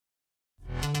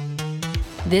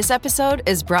This episode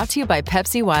is brought to you by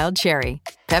Pepsi Wild Cherry.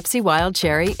 Pepsi Wild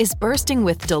Cherry is bursting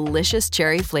with delicious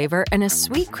cherry flavor and a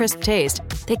sweet, crisp taste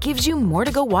that gives you more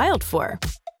to go wild for.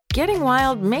 Getting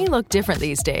wild may look different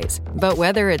these days, but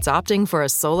whether it's opting for a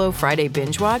solo Friday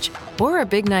binge watch or a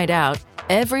big night out,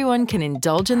 everyone can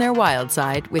indulge in their wild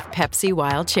side with Pepsi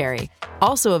Wild Cherry.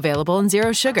 Also available in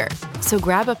Zero Sugar. So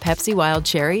grab a Pepsi Wild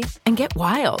Cherry and get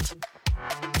wild.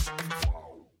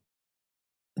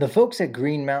 The folks at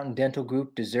Green Mountain Dental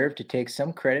Group deserve to take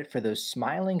some credit for those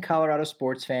smiling Colorado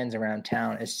sports fans around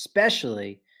town,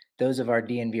 especially those of our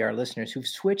DNVR listeners who've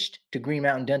switched to Green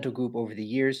Mountain Dental Group over the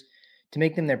years to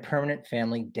make them their permanent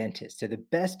family dentist. They're the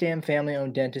best damn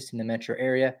family-owned dentist in the metro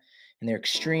area, and they're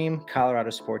extreme Colorado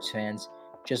sports fans,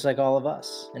 just like all of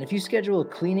us. And if you schedule a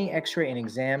cleaning, x-ray, and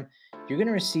exam, you're going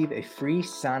to receive a free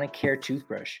Sonicare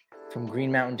toothbrush from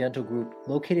Green Mountain Dental Group,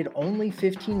 located only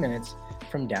 15 minutes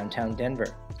from downtown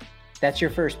Denver. That's your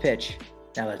first pitch.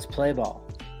 Now let's play ball.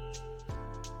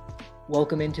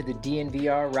 Welcome into the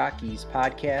DNVR Rockies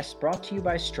podcast, brought to you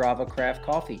by Strava Craft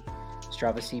Coffee.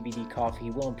 Strava CBD coffee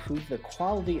will improve the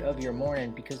quality of your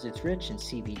morning because it's rich in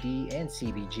CBD and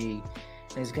CBG,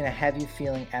 and is going to have you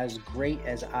feeling as great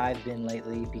as I've been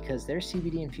lately because their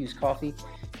CBD-infused coffee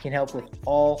can help with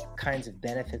all kinds of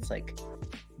benefits like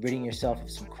ridding yourself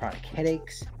of some chronic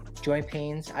headaches, joint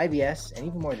pains, IBS, and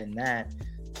even more than that.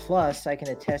 Plus, I can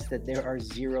attest that there are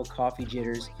zero coffee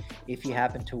jitters if you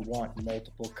happen to want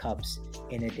multiple cups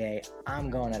in a day. I'm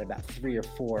going at about 3 or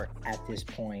 4 at this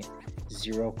point.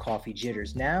 Zero coffee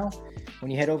jitters. Now,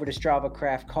 when you head over to Strava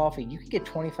Craft Coffee, you can get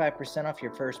 25% off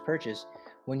your first purchase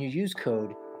when you use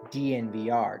code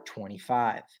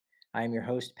DNVR25. I am your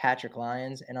host, Patrick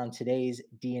Lyons, and on today's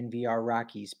DNVR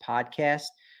Rockies podcast,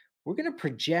 we're going to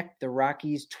project the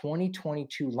Rockies'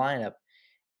 2022 lineup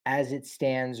as it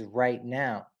stands right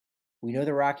now. We know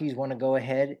the Rockies want to go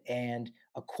ahead and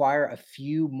acquire a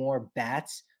few more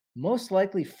bats, most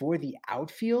likely for the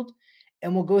outfield,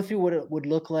 and we'll go through what it would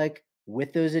look like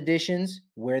with those additions,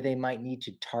 where they might need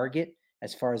to target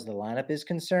as far as the lineup is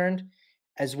concerned,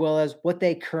 as well as what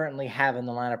they currently have in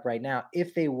the lineup right now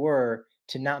if they were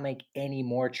to not make any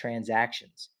more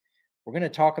transactions. We're going to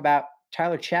talk about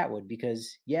Tyler Chatwood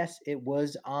because, yes, it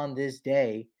was on this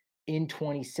day in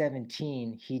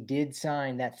 2017, he did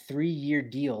sign that 3-year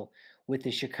deal with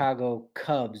the Chicago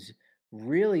Cubs,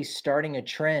 really starting a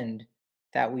trend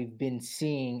that we've been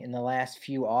seeing in the last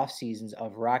few off seasons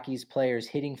of Rockies players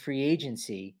hitting free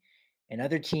agency and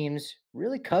other teams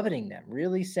really coveting them,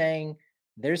 really saying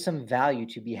there's some value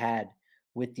to be had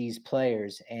with these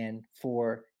players. And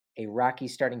for a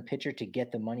Rockies starting pitcher to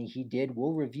get the money he did,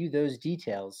 we'll review those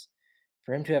details.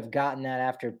 For him to have gotten that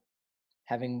after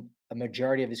having a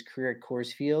majority of his career at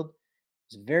Coors Field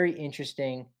is very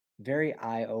interesting, very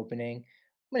eye-opening. I'm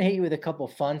going to hit you with a couple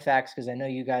fun facts because I know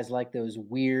you guys like those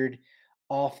weird,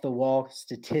 off-the-wall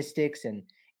statistics and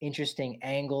interesting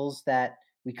angles that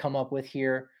we come up with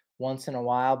here once in a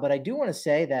while. But I do want to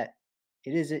say that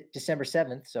it is December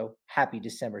 7th, so happy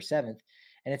December 7th.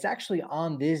 And it's actually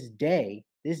on this day,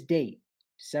 this date,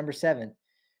 December 7th,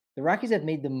 the Rockies have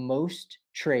made the most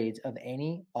trades of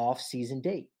any off-season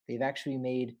date. They've actually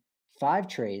made 5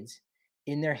 trades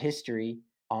in their history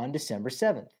on December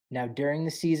 7th. Now, during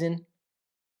the season,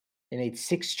 they made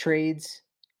 6 trades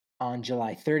on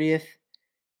July 30th,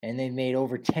 and they've made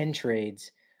over 10 trades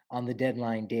on the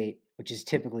deadline date, which is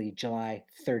typically July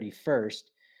 31st.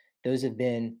 Those have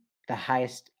been the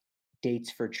highest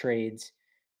dates for trades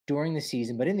during the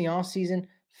season. But in the offseason,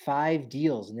 5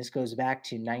 deals, and this goes back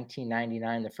to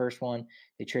 1999. The first one,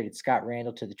 they traded Scott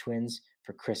Randall to the Twins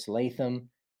for Chris Latham.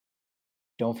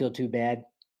 Don't feel too bad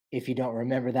if you don't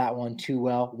remember that one too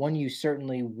well. One you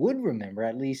certainly would remember,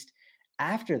 at least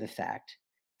after the fact.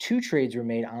 2 trades were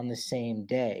made on the same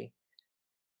day.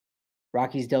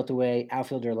 Rockies dealt away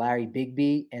outfielder Larry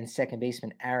Bigby and second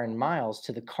baseman Aaron Miles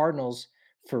to the Cardinals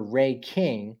for Ray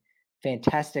King,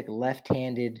 fantastic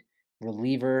left-handed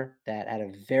reliever that had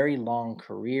a very long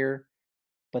career.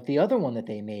 But the other one that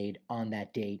they made on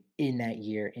that date in that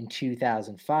year in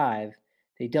 2005,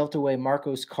 they dealt away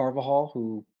Marcos Carvajal,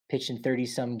 who pitched in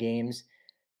 30-some games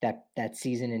that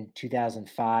season in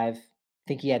 2005. I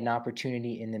think he had an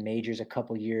opportunity in the majors a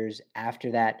couple years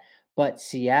after that. But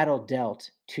Seattle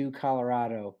dealt to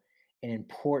Colorado an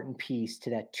important piece to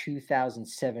that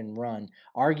 2007 run,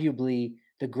 arguably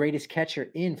the greatest catcher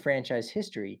in franchise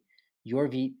history,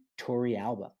 Yorvit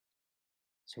Torrealba.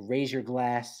 So raise your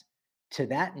glass to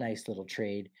that nice little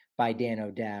trade by Dan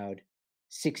O'Dowd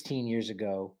 16 years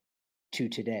ago to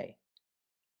today.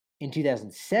 In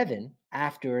 2007,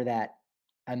 after that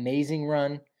amazing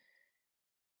run,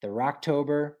 the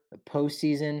Rocktober, the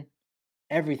postseason,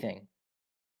 everything,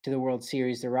 to the World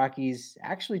Series, the Rockies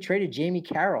actually traded Jamie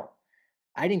Carroll.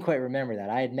 I didn't quite remember that.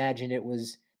 I imagined it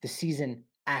was the season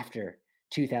after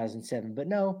 2007, but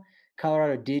no,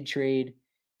 Colorado did trade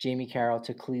Jamie Carroll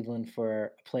to Cleveland for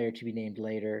a player to be named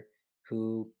later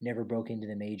who never broke into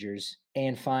the majors.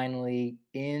 And finally,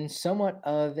 in somewhat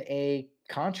of a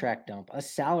contract dump, a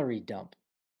salary dump,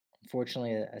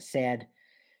 unfortunately, a sad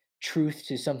truth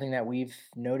to something that we've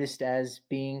noticed as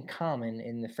being common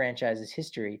in the franchise's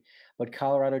history. But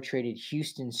Colorado traded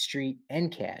Houston Street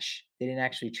and cash. They didn't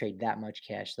actually trade that much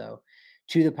cash, though,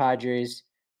 to the Padres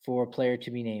for a player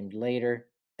to be named later.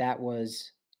 That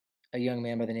was a young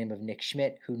man by the name of Nick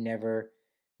Schmidt, who never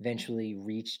eventually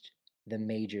reached the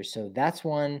major. So that's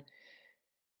one,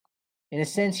 in a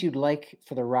sense, you'd like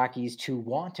for the Rockies to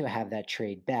want to have that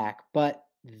trade back, but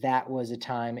that was a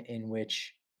time in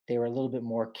which they were a little bit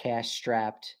more cash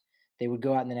strapped. They would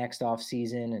go out in the next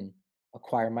offseason and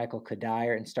acquire Michael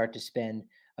Kadire and start to spend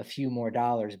a few more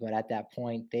dollars. But at that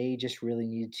point, they just really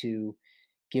needed to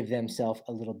give themselves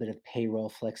a little bit of payroll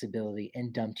flexibility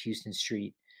and dumped Houston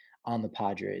Street on the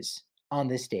Padres on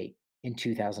this date in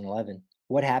 2011.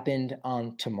 What happened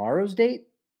on tomorrow's date,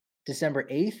 December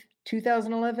 8th,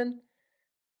 2011?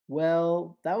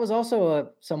 Well, that was also a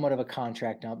somewhat of a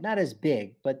contract dump. Not as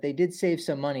big, but they did save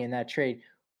some money in that trade.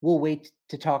 We'll wait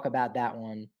to talk about that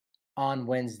one on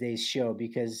Wednesday's show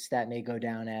because that may go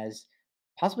down as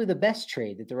possibly the best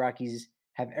trade that the Rockies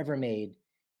have ever made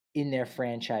in their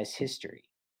franchise history.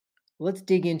 Let's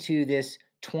dig into this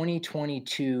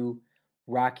 2022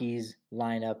 Rockies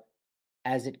lineup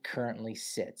as it currently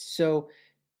sits. So,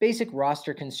 basic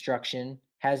roster construction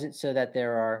has it so that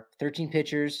there are 13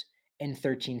 pitchers and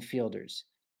 13 fielders.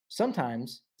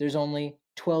 Sometimes there's only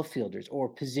 12 fielders or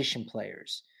position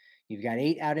players. You've got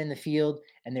 8 out in the field,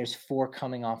 and there's 4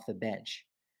 coming off the bench.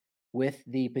 With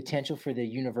the potential for the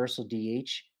universal DH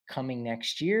coming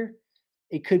next year,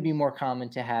 it could be more common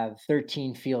to have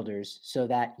 13 fielders so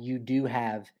that you do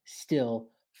have still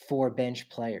 4 bench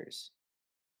players.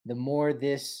 The more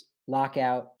this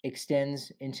lockout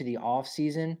extends into the off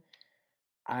season,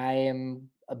 I am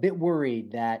a bit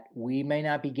worried that we may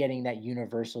not be getting that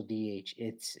universal DH.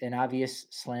 It's an obvious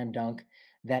slam dunk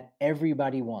that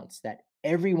everybody wants, that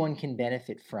everyone can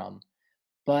benefit from.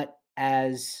 But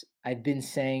as I've been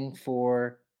saying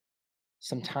for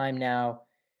some time now,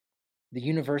 the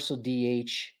universal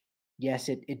DH, yes,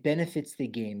 it benefits the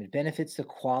game. It benefits the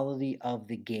quality of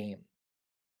the game,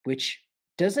 which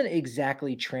doesn't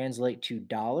exactly translate to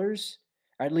dollars,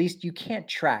 or at least you can't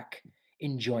track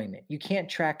enjoyment. You can't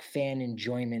track fan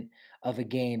enjoyment of a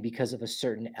game because of a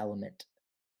certain element.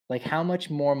 Like how much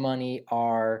more money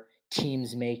are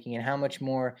teams making and how much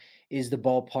more is the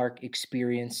ballpark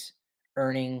experience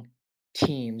earning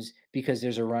teams because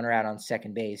there's a runner out on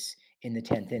second base in the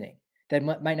 10th inning. That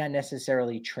might not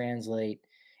necessarily translate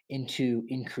into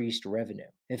increased revenue.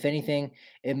 If anything,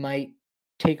 it might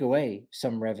take away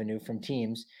some revenue from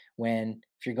teams when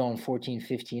if you're going 14,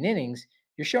 15 innings,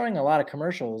 you're showing a lot of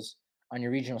commercials on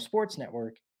your regional sports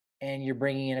network and you're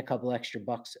bringing in a couple extra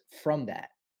bucks from that.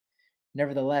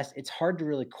 Nevertheless, it's hard to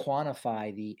really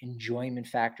quantify the enjoyment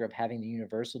factor of having the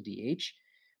universal DH.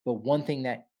 But one thing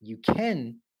that you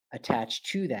can attach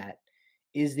to that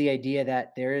is the idea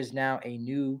that there is now a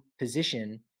new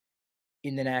position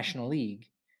in the National League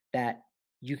that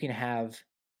you can have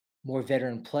more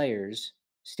veteran players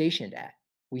stationed at.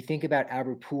 We think about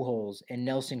Albert Pujols and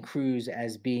Nelson Cruz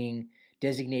as being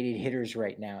designated hitters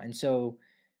right now. And so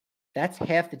that's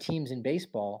half the teams in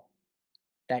baseball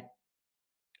that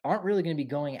aren't really going to be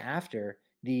going after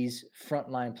these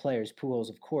frontline players. Pujols,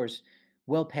 of course,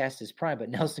 well past his prime, but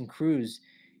Nelson Cruz,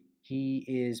 he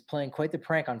is playing quite the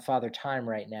prank on Father Time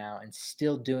right now and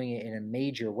still doing it in a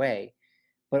major way.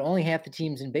 But only half the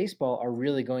teams in baseball are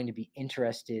really going to be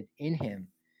interested in him.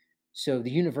 So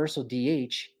the universal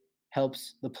DH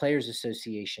helps the Players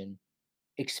Association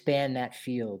expand that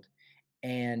field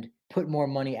and put more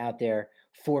money out there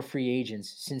for free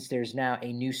agents since there's now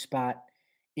a new spot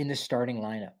in the starting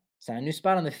lineup. It's not a new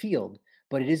spot on the field,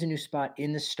 but it is a new spot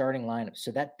in the starting lineup.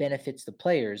 So that benefits the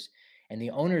players, and the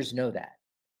owners know that.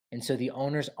 And so the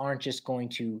owners aren't just going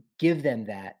to give them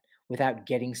that without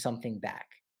getting something back.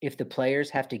 If the players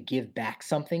have to give back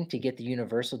something to get the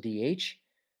universal DH,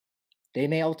 they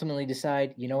may ultimately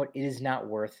decide, you know what, it is not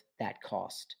worth that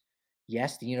cost.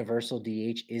 Yes, the universal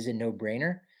DH is a no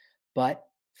brainer, but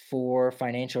for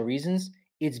financial reasons,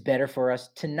 it's better for us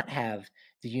to not have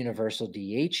the universal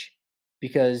DH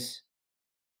because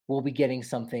we'll be getting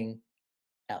something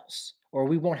else or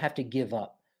we won't have to give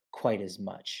up quite as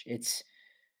much. It's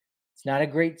not a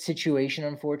great situation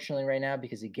unfortunately right now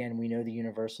because again, we know the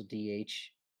universal DH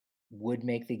would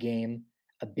make the game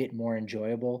a bit more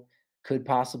enjoyable, could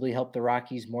possibly help the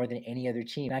Rockies more than any other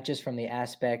team, not just from the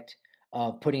aspect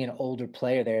of putting an older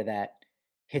player there that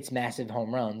hits massive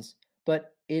home runs,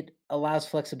 but it allows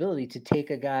flexibility to take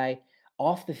a guy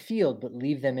off the field but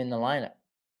leave them in the lineup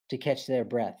to catch their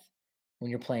breath when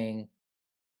you're playing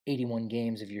 81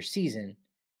 games of your season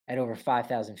at over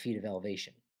 5,000 feet of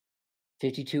elevation.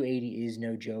 5280 is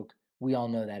no joke. We all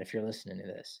know that if you're listening to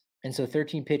this. And so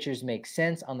 13 pitchers makes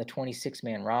sense on the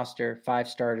 26-man roster, 5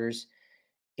 starters,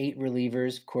 8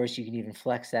 relievers. Of course, you can even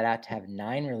flex that out to have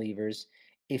 9 relievers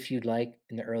if you'd like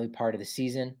in the early part of the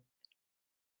season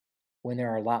when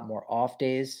there are a lot more off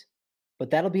days. But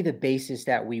that'll be the basis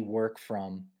that we work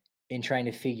from in trying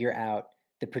to figure out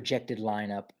the projected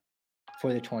lineup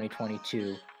for the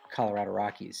 2022 Colorado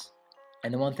Rockies.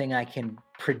 And the one thing I can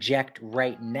project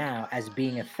right now as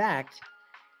being a fact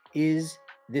is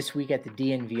this week at the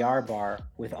DNVR bar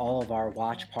with all of our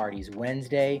watch parties.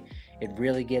 Wednesday, it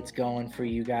really gets going for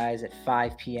you guys at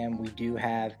 5 p.m. We do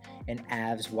have an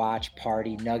Avs watch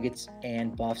party. Nuggets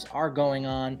and Buffs are going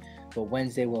on, but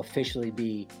Wednesday will officially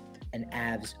be an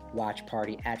Avs watch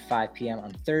party at 5 p.m.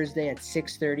 on Thursday at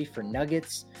 6:30 for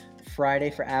Nuggets,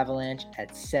 Friday for Avalanche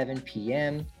at 7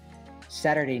 p.m.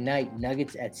 Saturday night,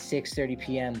 Nuggets at 6:30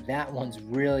 p.m. That one's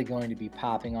really going to be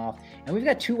popping off. And we've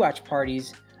got 2 watch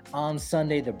parties on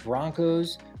Sunday. The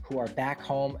Broncos, who are back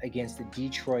home against the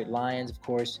Detroit Lions. Of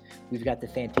course, we've got the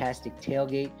fantastic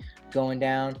tailgate going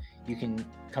down. You can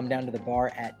come down to the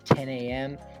bar at 10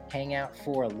 a.m., hang out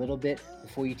for a little bit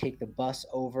before you take the bus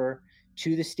over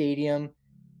to the stadium,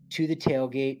 to the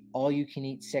tailgate. All you can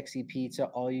eat sexy pizza,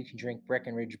 all you can drink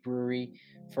Breckenridge Brewery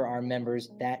for our members.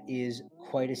 That is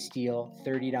quite a steal.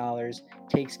 $30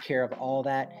 takes care of all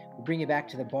that. We'll bring you back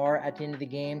to the bar at the end of the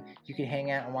game. You can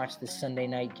hang out and watch the Sunday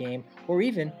night game, or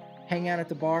even hang out at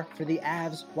the bar for the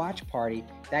Avs watch party.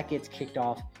 That gets kicked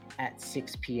off at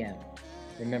 6 p.m.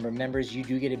 Remember, members, you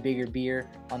do get a bigger beer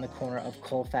on the corner of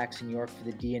Colfax and York for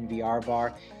the DNVR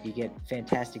bar. You get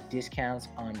fantastic discounts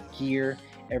on gear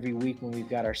every week when we've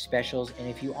got our specials. And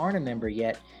if you aren't a member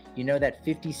yet, you know that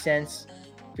 50 cents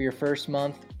for your first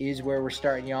month is where we're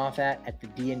starting you off at the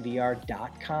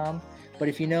DNVR.com. But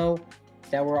if you know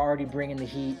that we're already bringing the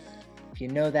heat, if you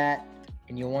know that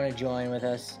and you want to join with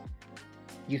us,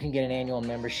 you can get an annual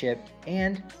membership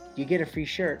and you get a free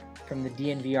shirt from the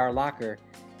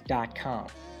DNVRlocker.com.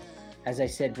 As I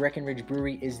said, Breckenridge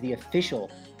Brewery is the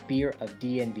official beer of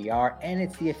DNVR, and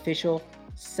it's the official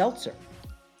seltzer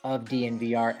of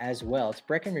DNVR as well. It's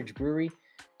Breckenridge Brewery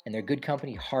and their Good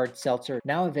Company hard seltzer,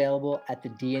 now available at the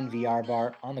DNVR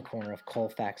bar on the corner of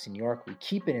Colfax and York. We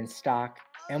keep it in stock,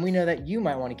 and we know that you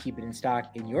might want to keep it in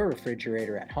stock in your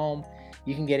refrigerator at home.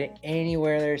 You can get it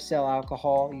anywhere they sell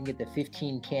alcohol. You can get the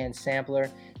 15-can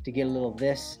sampler to get a little of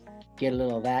this, get a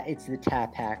little of that. It's the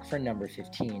tap hack for number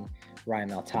 15,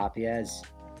 Rymel Tapia, as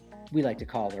we like to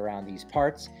call it around these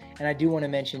parts. And I do want to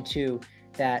mention, too,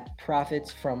 that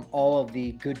profits from all of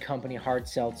the Good Company hard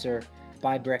seltzer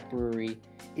by Breck Brewery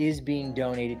is being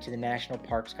donated to the National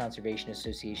Parks Conservation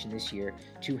Association this year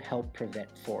to help prevent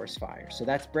forest fires. So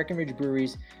that's Breckenridge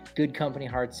Brewery's Good Company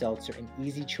hard seltzer, an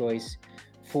easy choice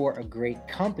for a great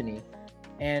company.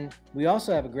 And we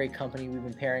also have a great company we've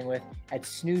been pairing with at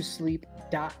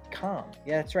snoozesleep.com.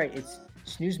 Yeah, that's right. It's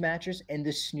Snooze Mattress and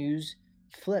the Snooze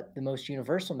Flip, the most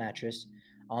universal mattress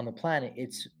on the planet.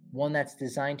 It's one that's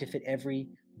designed to fit every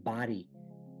body.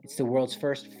 It's the world's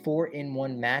first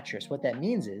 4-in-1 mattress. What that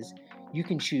means is you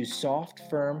can choose soft,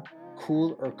 firm,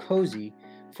 cool, or cozy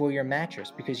for your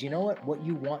mattress, because you know what? What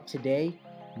you want today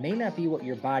may not be what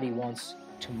your body wants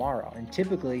tomorrow. And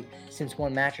typically, since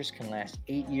one mattress can last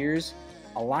 8 years,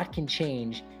 a lot can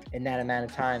change in that amount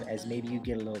of time, as maybe you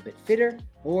get a little bit fitter,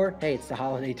 or hey, it's the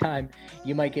holiday time,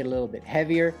 you might get a little bit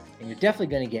heavier, and you're definitely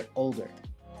going to get older.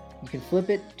 You can flip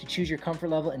it to choose your comfort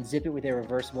level and zip it with a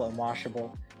reversible and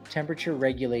washable temperature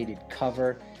regulated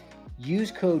cover.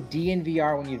 Use code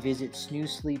DNVR when you visit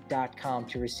snoozesleep.com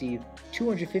to receive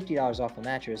 $250 off a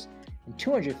mattress and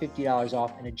 $250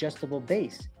 off an adjustable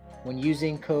base when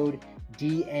using code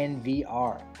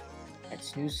DNVR at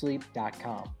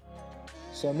snoozesleep.com.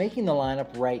 So making the lineup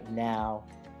right now,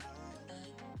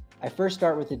 I first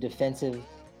start with the defensive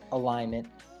alignment,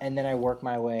 and then I work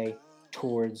my way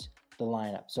towards the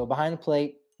lineup. So behind the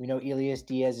plate, we know Elias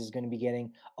Diaz is going to be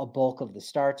getting a bulk of the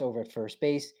starts over at first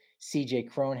base. CJ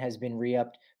Cron has been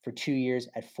re-upped for 2 years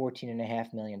at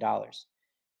 $14.5 million.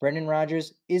 Brendan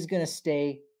Rodgers is going to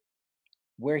stay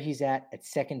where he's at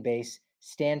second base,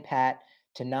 stand pat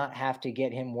to not have to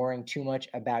get him worrying too much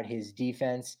about his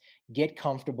defense, get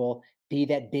comfortable, be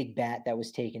that big bat that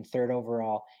was taken third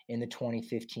overall in the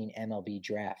 2015 MLB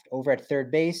draft. Over at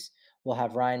third base, we'll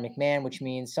have Ryan McMahon, which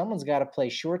means someone's got to play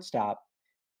shortstop.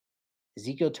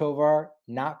 Ezequiel Tovar,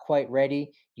 not quite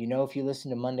ready. If you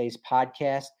listen to Monday's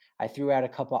podcast, I threw out a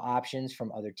couple options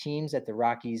from other teams that the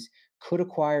Rockies could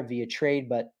acquire via trade,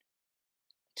 but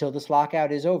till this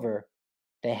lockout is over,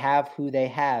 they have who they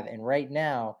have. And right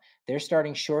now, their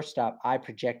starting shortstop, I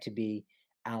project to be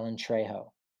Alan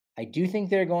Trejo. I do think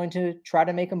they're going to try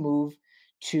to make a move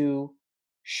to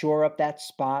shore up that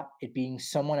spot, it being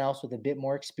someone else with a bit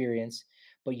more experience.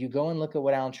 But you go and look at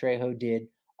what Alan Trejo did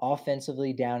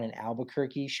offensively down in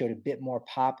Albuquerque, showed a bit more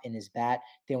pop in his bat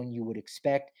than you would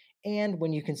expect. And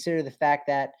when you consider the fact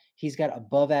that he's got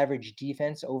above average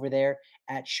defense over there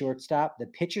at shortstop, the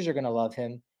pitchers are going to love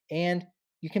him. And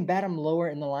you can bat him lower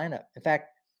in the lineup. In fact,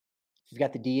 if you've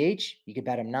got the DH, you could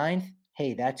bat him ninth.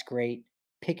 Hey, that's great.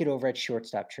 Pick it over at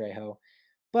shortstop, Trejo.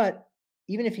 But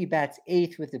even if he bats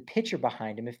eighth with the pitcher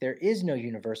behind him, if there is no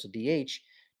universal DH,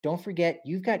 don't forget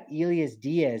you've got Elias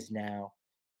Diaz now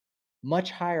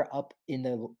much higher up in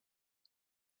the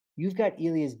you've got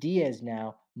Elias Diaz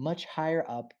now much higher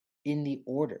up in the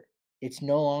order. It's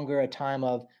no longer a time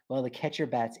of, well, the catcher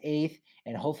bats eighth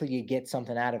and hopefully you get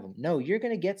something out of him. No, you're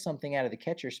going to get something out of the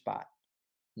catcher spot.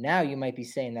 Now you might be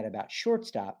saying that about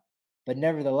shortstop, but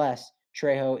nevertheless,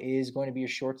 Trejo is going to be your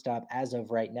shortstop as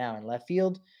of right now. In left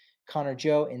field, Connor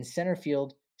Joe. In center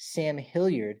field, Sam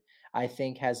Hilliard, I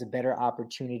think, has a better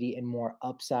opportunity and more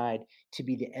upside to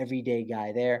be the everyday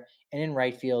guy there. And in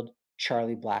right field,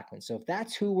 Charlie Blackmon. So if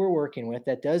that's who we're working with,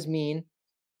 that does mean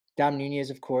Dom Nunez,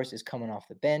 of course, is coming off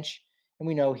the bench. And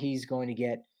we know he's going to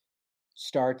get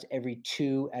starts every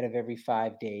 2 out of every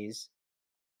 5 days.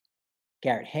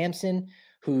 Garrett Hampson,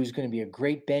 who's going to be a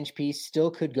great bench piece,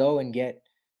 still could go and get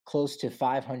close to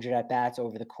 500 at bats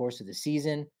over the course of the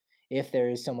season. If there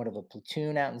is somewhat of a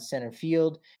platoon out in center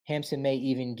field, Hampson may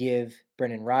even give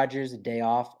Brendan Rodgers a day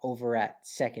off over at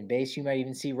second base. You might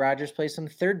even see Rodgers play some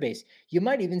third base. You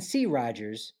might even see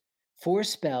Rodgers for a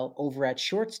spell over at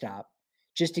shortstop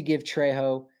just to give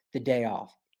Trejo the day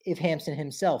off if Hampson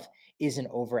himself isn't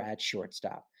over at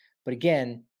shortstop. But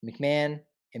again, McMahon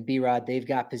and B-Rod, they've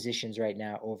got positions right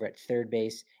now over at third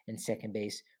base and second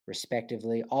base,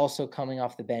 respectively. Also coming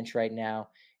off the bench right now,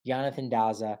 Jonathan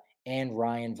Daza and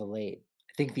Ryan Vilade.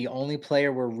 I think the only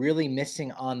player we're really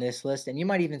missing on this list, and you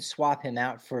might even swap him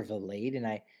out for Vilade, and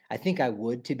I think I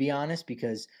would, to be honest,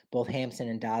 because both Hampson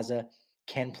and Daza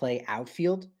can play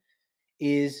outfield,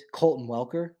 is Colton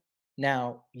Welker.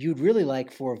 Now, you'd really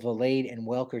like for Vilade and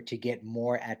Welker to get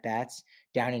more at bats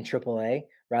down in AAA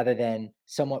rather than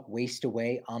somewhat waste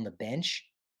away on the bench.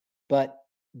 But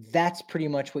that's pretty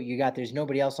much what you got. There's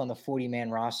nobody else on the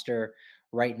 40-man roster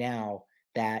right now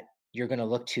that you're going to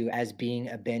look to as being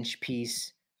a bench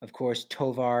piece. Of course,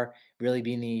 Tovar really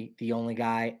being the only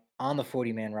guy on the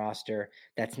 40-man roster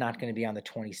that's not going to be on the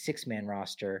 26-man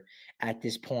roster at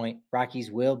this point.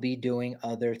 Rockies will be doing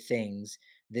other things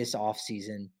this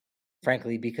offseason,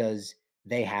 frankly, because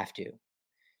they have to.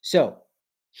 So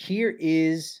here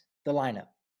is the lineup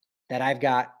that I've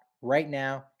got right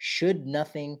now should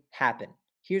nothing happen.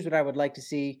 Here's what I would like to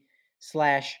see /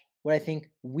 what I think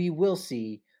we will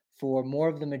see for more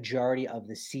of the majority of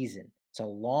the season. It's a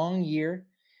long year,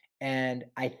 and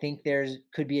I think there's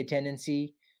could be a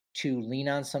tendency to lean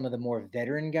on some of the more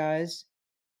veteran guys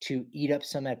to eat up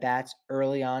some at bats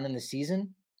early on in the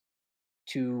season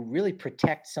to really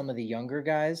protect some of the younger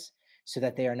guys so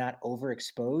that they are not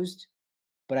overexposed.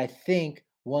 But I think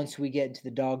once we get into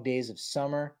the dog days of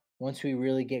summer, once we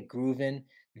really get grooving,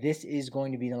 this is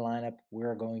going to be the lineup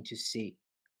we're going to see.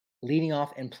 Leading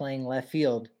off and playing left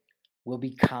field will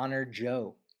be Connor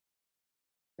Joe.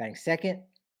 Batting second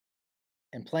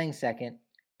and playing second,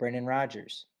 Brendan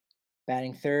Rodgers.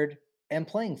 Batting third and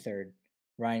playing third,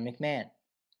 Ryan McMahon.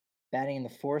 Batting in the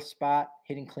fourth spot,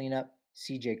 hitting cleanup,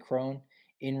 CJ Cron.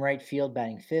 In right field,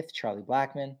 batting fifth, Charlie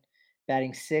Blackmon.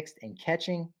 Batting sixth and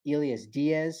catching, Elias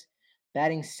Diaz.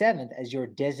 Batting seventh as your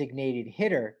designated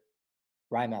hitter,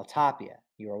 Raimel Tapia.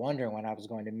 You were wondering when I was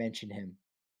going to mention him.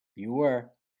 You were.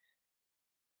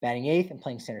 Batting eighth and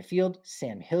playing center field,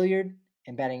 Sam Hilliard.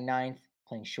 And batting ninth,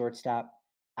 playing shortstop,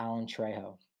 Alan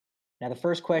Trejo. Now, the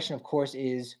first question, of course,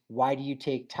 is why do you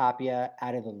take Tapia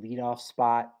out of the leadoff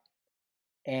spot?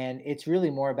 And it's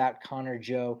really more about Connor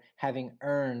Joe having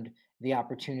earned the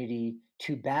opportunity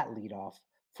to bat leadoff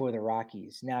for the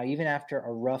Rockies. Now, even after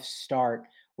a rough start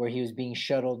where he was being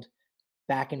shuttled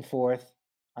back and forth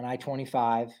on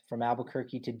I-25 from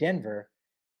Albuquerque to Denver,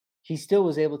 he still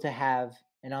was able to have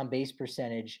an on-base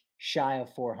percentage shy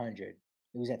of 400.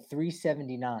 It was at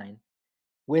 379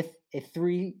 with a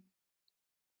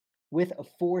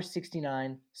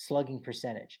 469 slugging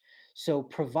percentage. So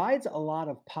provides a lot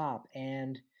of pop.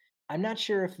 And I'm not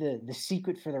sure if the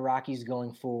secret for the Rockies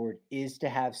going forward is to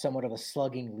have somewhat of a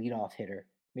slugging leadoff hitter.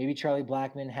 Maybe Charlie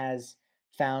Blackmon has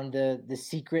found the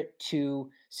secret to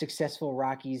successful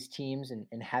Rockies teams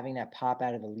and having that pop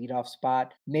out of the leadoff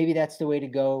spot. Maybe that's the way to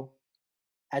go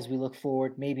as we look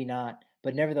forward. Maybe not.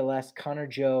 But nevertheless, Connor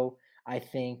Joe, I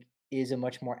think, is a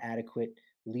much more adequate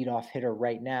leadoff hitter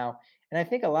right now. And I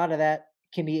think a lot of that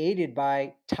can be aided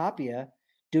by Tapia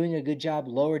doing a good job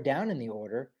lower down in the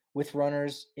order with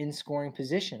runners in scoring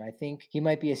position. I think he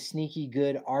might be a sneaky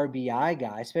good RBI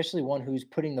guy, especially one who's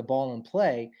putting the ball in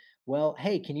play. Well,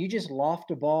 hey, can you just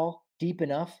loft a ball deep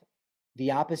enough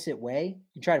the opposite way?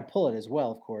 You try to pull it as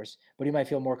well, of course, but he might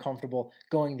feel more comfortable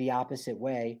going the opposite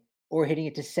way or hitting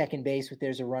it to second base if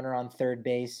there's a runner on third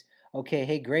base. Okay,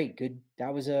 hey, great, good.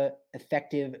 That was a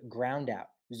effective ground out.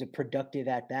 It was a productive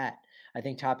at bat. I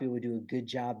think Tapia would do a good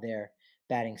job there,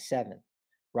 batting seventh.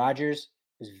 Rogers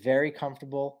was very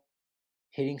comfortable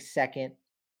hitting second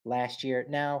last year.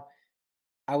 Now,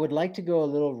 I would like to go a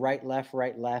little right,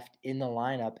 left in the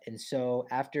lineup. And so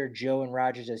after Joe and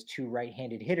Rogers as two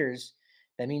right-handed hitters,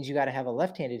 that means you got to have a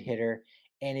left-handed hitter.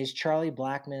 And is Charlie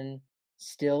Blackmon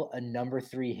still a number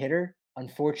 3 hitter?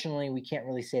 Unfortunately, we can't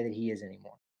really say that he is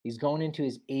anymore. He's going into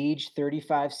his age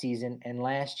 35 season, and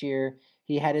last year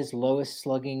he had his lowest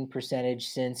slugging percentage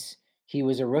since he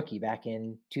was a rookie back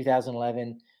in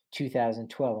 2011,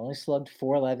 2012. Only slugged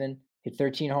 411, hit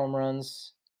 13 home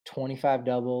runs, 25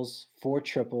 doubles, 4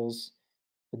 triples,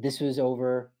 but this was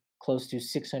over close to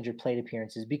 600 plate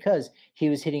appearances because he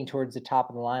was hitting towards the top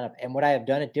of the lineup. And would I have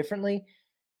done it differently?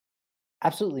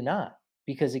 Absolutely not.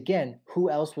 Because again, who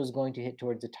else was going to hit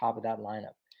towards the top of that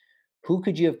lineup? Who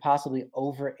could you have possibly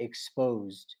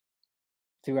overexposed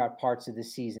throughout parts of the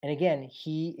season? And again,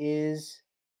 he is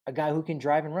a guy who can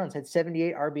drive and runs, had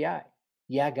 78 RBI.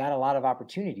 Yeah, got a lot of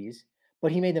opportunities,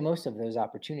 but he made the most of those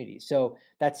opportunities. So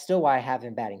that's still why I have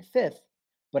him batting fifth,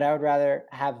 but I would rather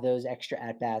have those extra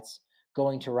at-bats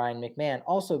going to Ryan McMahon.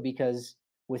 Also because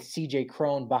with CJ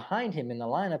Cron behind him in the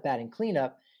lineup batting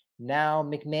cleanup, now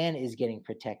McMahon is getting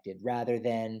protected rather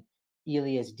than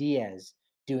Elias Diaz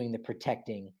doing the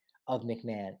protecting of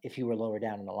McMahon if he were lower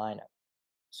down in the lineup.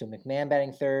 So McMahon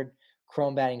batting third,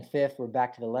 Cron batting fifth. We're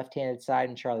back to the left-handed side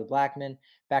in Charlie Blackmon,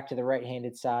 back to the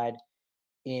right-handed side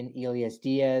in Elias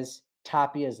Diaz.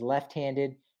 Tapia is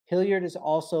left-handed. Hilliard is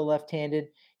also left-handed.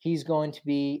 He's going to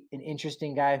be an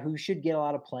interesting guy who should get a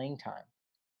lot of playing time.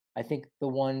 I think the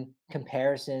one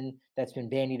comparison that's been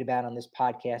bandied about on this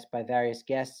podcast by various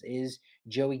guests is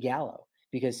Joey Gallo,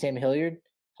 because Sam Hilliard,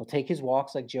 he'll take his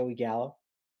walks like Joey Gallo,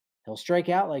 he'll strike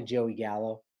out like Joey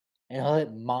Gallo, and he'll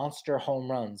hit monster home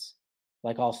runs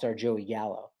like all-star Joey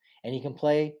Gallo. And he can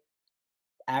play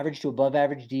average to above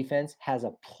average defense, has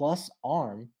a plus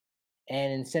arm,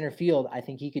 and in center field, I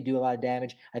think he could do a lot of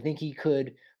damage. I think he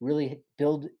could really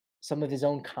build some of his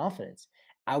own confidence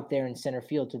out there in center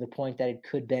field to the point that it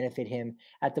could benefit him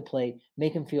at the plate,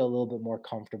 make him feel a little bit more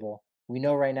comfortable. We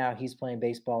know right now he's playing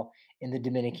baseball in the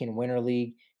Dominican Winter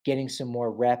League, getting some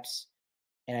more reps,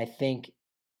 and I think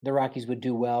the Rockies would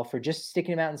do well for just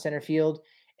sticking him out in center field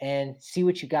and see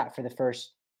what you got for the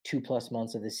first 2+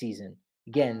 months of the season.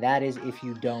 Again, that is if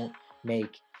you don't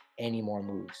make any more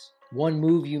moves. One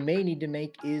move you may need to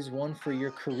make is one for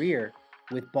your career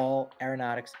with Ball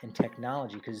Aeronautics and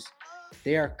Technology, because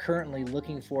they are currently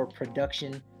looking for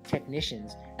production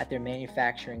technicians at their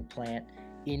manufacturing plant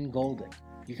in Golden.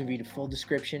 You can read a full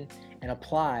description and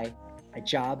apply at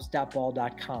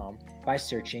jobs.ball.com by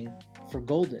searching for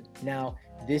Golden. Now,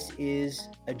 this is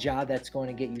a job that's going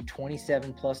to get you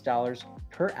 $27+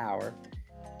 per hour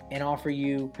and offer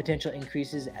you potential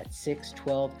increases at 6,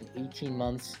 12, and 18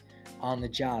 months on the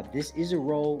job. This is a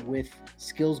role with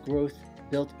skills growth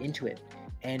built into it,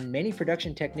 and many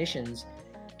production technicians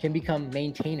can become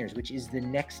maintainers, which is the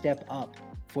next step up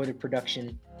for the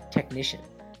production technician.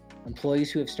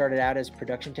 Employees who have started out as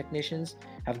production technicians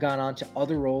have gone on to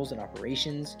other roles in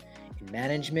operations, in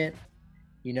management.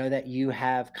 You know that you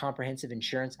have comprehensive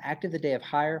insurance, active the day of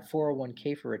hire,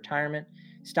 401k for retirement,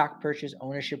 stock purchase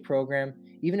ownership program,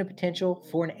 even a potential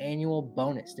for an annual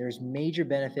bonus. There's major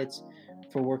benefits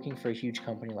for working for a huge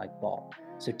company like Ball.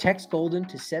 So text Golden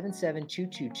to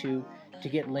 77222 to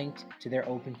get linked to their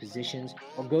open positions,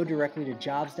 or go directly to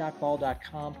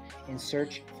jobs.ball.com and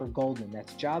search for Golden.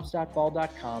 That's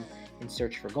jobs.ball.com and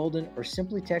search for Golden, or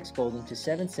simply text Golden to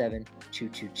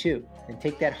 77222 and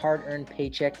take that hard-earned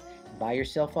paycheck and buy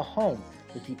yourself a home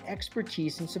with the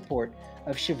expertise and support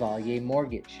of Chevalier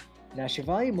Mortgage. Now,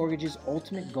 Chevalier Mortgage's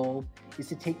ultimate goal is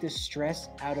to take the stress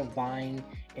out of buying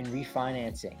and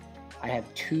refinancing. I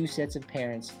have 2 sets of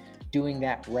parents doing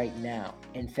that right now.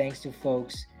 And thanks to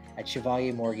folks at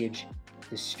Chevalier Mortgage,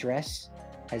 The stress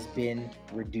has been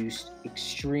reduced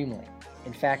extremely.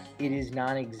 In fact, it is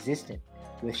non-existent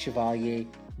with Chevalier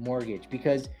Mortgage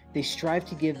because they strive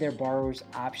to give their borrowers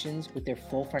options with their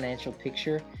full financial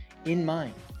picture in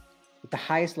mind, with the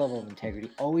highest level of integrity,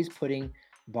 always putting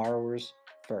borrowers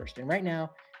first. And right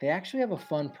now, they actually have a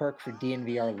fun perk for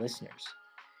DNVR listeners.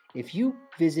 If you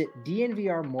visit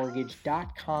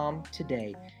dnvrmortgage.com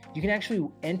today, you can actually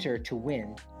enter to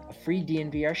win a free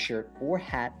DNVR shirt or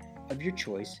hat of your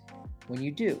choice when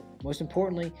you do. Most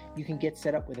importantly, you can get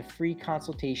set up with a free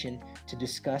consultation to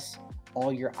discuss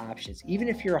all your options, even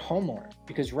if you're a homeowner,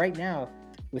 because right now,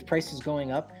 with prices going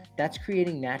up, that's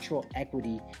creating natural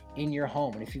equity in your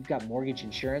home. And if you've got mortgage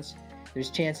insurance, there's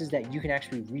chances that you can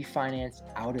actually refinance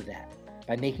out of that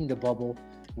by making the bubble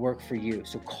work for you.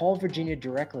 So call Virginia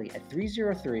directly at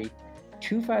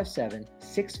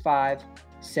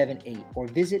 303-257-6578 or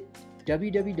visit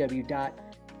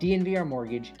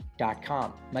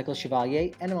www.dnvrmortgage.com. Michael Chevalier,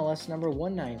 NMLS number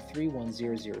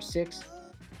 1931006.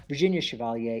 Virginia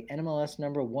Chevalier, NMLS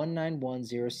number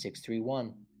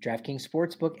 1910631. DraftKings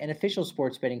Sportsbook, an official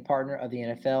sports betting partner of the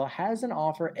NFL, has an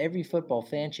offer every football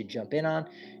fan should jump in on.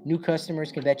 New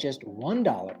customers can bet just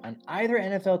 $1 on either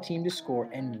NFL team to score,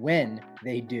 and when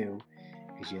they do,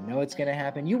 because you know it's going to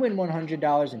happen, you win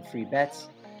 $100 in free bets.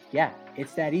 Yeah,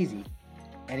 it's that easy,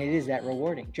 and it is that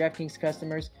rewarding. DraftKings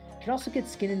customers can also get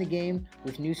skin in the game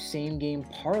with new same-game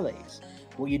parlays.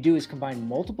 What you do is combine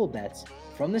multiple bets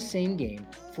from the same game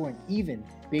for an even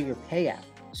bigger payout.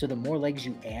 So the more legs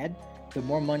you add, the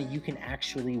more money you can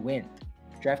actually win.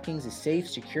 DraftKings is safe,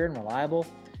 secure, and reliable.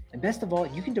 And best of all,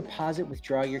 you can deposit,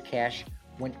 withdraw your cash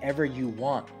whenever you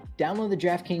want. Download the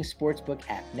DraftKings Sportsbook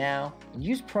app now and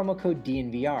use promo code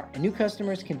DNVR. And new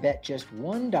customers can bet just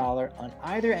 $1 on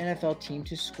either NFL team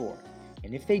to score.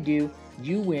 And if they do,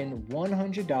 you win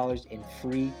 $100 in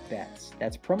free bets.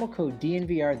 That's promo code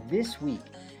DNVR this week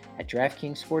at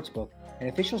DraftKings Sportsbook, an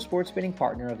official sports betting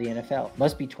partner of the NFL.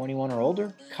 Must be 21 or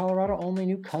older. Colorado only.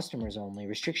 New customers only.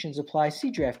 Restrictions apply.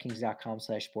 See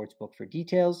DraftKings.com/sportsbook for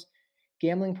details.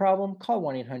 Gambling problem? Call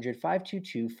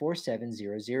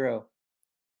 1-800-522-4700.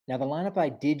 Now, the lineup I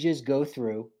did just go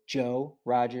through: Joe,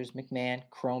 Rogers, McMahon,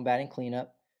 Cron batting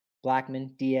cleanup,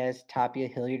 Blackmon, Diaz, Tapia,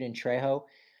 Hilliard, and Trejo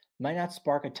might not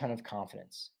spark a ton of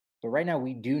confidence. But right now,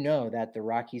 we do know that the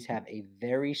Rockies have a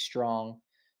very strong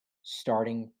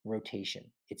starting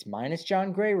rotation. It's minus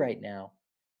John Gray right now,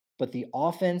 but the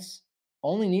offense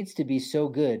only needs to be so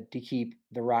good to keep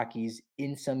the Rockies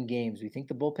in some games. We think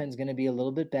the bullpen's going to be a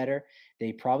little bit better.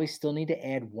 They probably still need to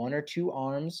add one or two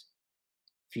arms.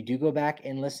 If you do go back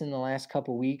and listen the last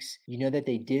couple weeks, you know that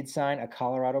they did sign a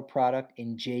Colorado product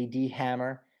in J.D.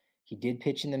 Hammer. He did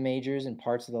pitch in the majors in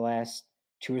parts of the last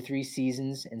 2 or 3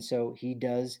 seasons, and so he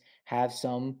does have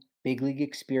some big league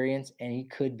experience, and he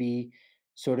could be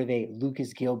sort of a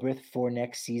Lucas Gilbreth for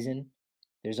next season.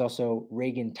 There's also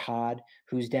Reagan Todd,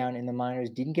 who's down in the minors,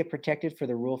 didn't get protected for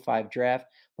the Rule 5 draft,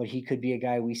 but he could be a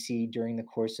guy we see during the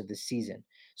course of the season.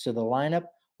 So the lineup,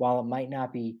 while it might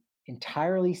not be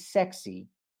entirely sexy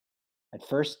at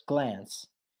first glance,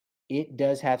 it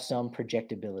does have some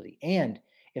projectability. And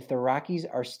if the Rockies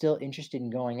are still interested in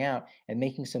going out and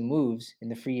making some moves in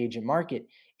the free agent market,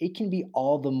 it can be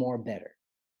all the more better.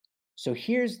 So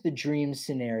here's the dream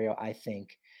scenario I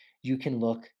think you can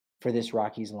look for this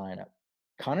Rockies lineup.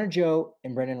 Connor Joe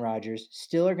and Brendan Rodgers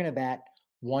still are going to bat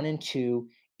 1 and 2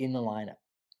 in the lineup.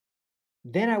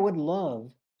 Then I would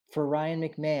love for Ryan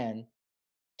McMahon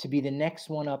to be the next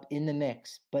one up in the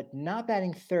mix, but not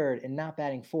batting third and not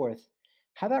batting fourth.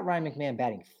 How about Ryan McMahon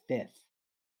batting fifth,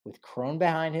 with Cron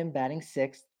behind him batting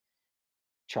sixth,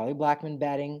 Charlie Blackmon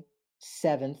batting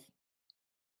seventh,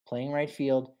 playing right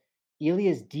field,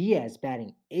 Elias Diaz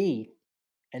batting eighth,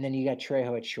 and then you got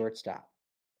Trejo at shortstop.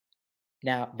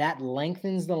 Now, that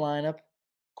lengthens the lineup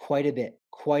quite a bit.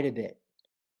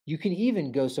 You can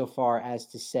even go so far as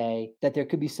to say that there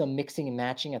could be some mixing and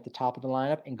matching at the top of the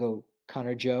lineup and go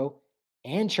Connor Joe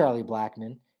and Charlie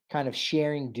Blackmon kind of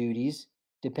sharing duties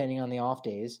depending on the off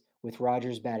days, with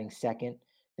Rodgers batting second,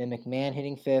 then McMahon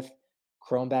hitting fifth,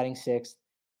 Cron batting sixth,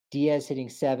 Diaz hitting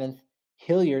seventh,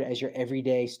 Hilliard as your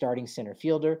everyday starting center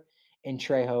fielder, and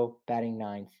Trejo batting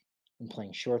ninth and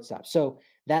playing shortstop. So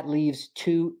that leaves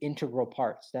 2 integral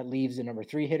parts. That leaves a number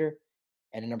 3 hitter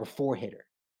and a number 4 hitter.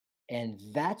 And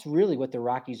that's really what the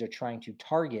Rockies are trying to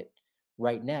target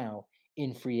right now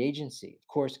in free agency. Of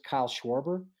course, Kyle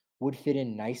Schwarber would fit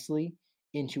in nicely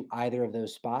into either of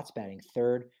those spots, batting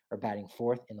third or batting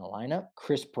fourth in the lineup.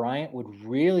 Chris Bryant would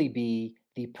really be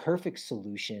the perfect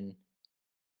solution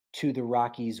to the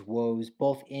Rockies' woes,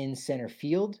 both in center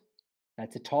field.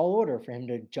 That's a tall order for him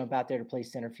to jump out there to play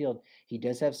center field. He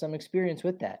does have some experience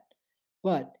with that.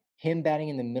 But him batting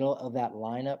in the middle of that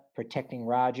lineup, protecting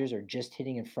Rogers or just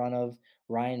hitting in front of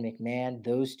Ryan McMahon,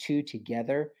 those two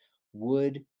together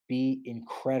would be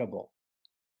incredible.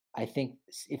 I think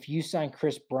if you sign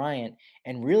Chris Bryant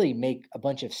and really make a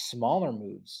bunch of smaller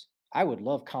moves, I would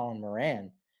love Colin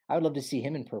Moran. I would love to see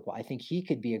him in purple. I think he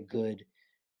could be a good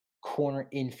corner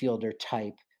infielder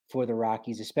type for the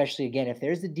Rockies, especially again, if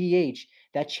there's the DH,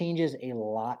 that changes a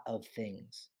lot of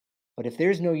things. But if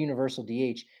there's no universal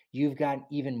DH, you've got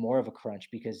even more of a crunch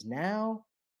because now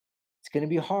it's going to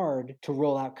be hard to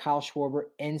roll out Kyle Schwarber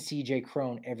and CJ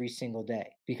Cron every single day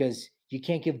because you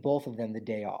can't give both of them the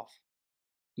day off.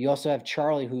 You also have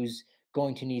Charlie, who's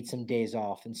going to need some days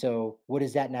off. And so, what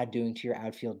is that not doing to your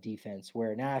outfield defense?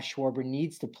 Where now Schwarber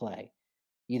needs to play.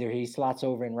 Either he slots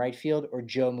over in right field or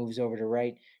Joe moves over to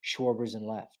right, Schwarber's in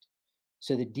left.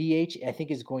 So the DH, I think,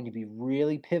 is going to be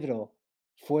really pivotal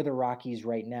for the Rockies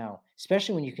right now,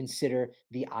 especially when you consider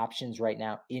the options right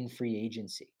now in free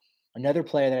agency. Another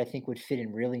player that I think would fit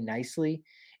in really nicely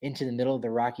into the middle of the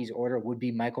Rockies order would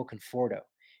be Michael Conforto.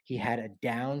 He had a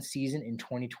down season in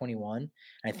 2021.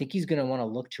 I think he's going to want to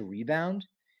look to rebound.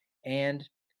 And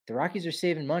the Rockies are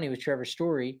saving money with Trevor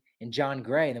Story and John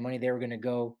Gray, the money they were going to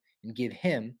go and give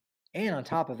him. And on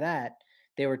top of that,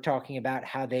 they were talking about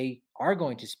how they are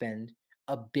going to spend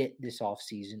a bit this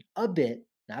offseason. A bit,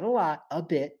 not a lot, a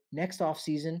bit. Next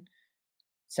offseason,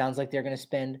 sounds like they're going to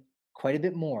spend quite a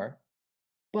bit more.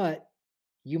 But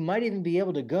you might even be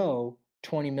able to go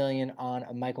 20 million on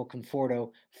a Michael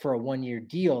Conforto for a 1-year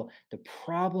deal. The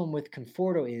problem with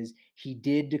Conforto is he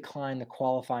did decline the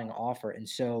qualifying offer. And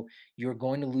so you're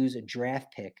going to lose a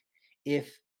draft pick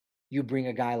if you bring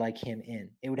a guy like him in.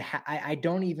 It would I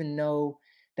don't even know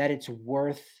that it's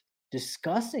worth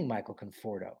discussing Michael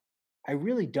Conforto. I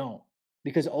really don't.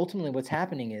 Because ultimately what's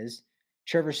happening is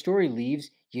Trevor Story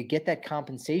leaves, you get that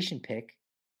compensation pick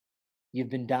you've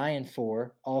been dying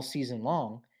for all season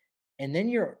long, and then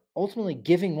you're ultimately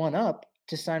giving one up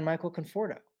to sign Michael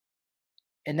Conforto.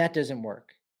 And that doesn't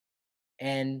work.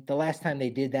 And the last time they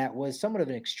did that was somewhat of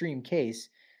an extreme case,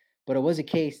 but it was a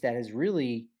case that has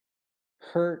really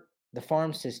hurt the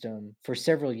farm system for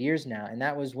several years now. And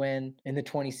that was when in the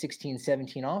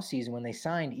 2016-17 offseason, when they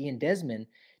signed Ian Desmond,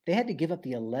 they had to give up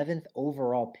the 11th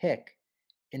overall pick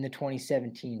in the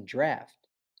 2017 draft.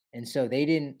 And so they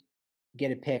didn't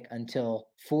get a pick until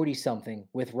 40 something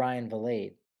with Ryan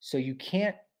Vilade. So you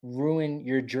can't ruin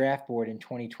your draft board in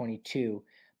 2022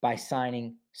 by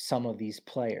signing some of these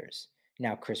players.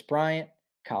 Now, Chris Bryant,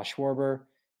 Kyle Schwarber,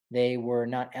 they were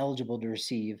not eligible to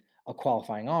receive a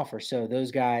qualifying offer. So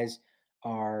those guys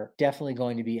are definitely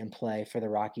going to be in play for the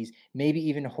Rockies. Maybe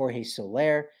even Jorge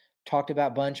Soler talked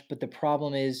about bunch, but the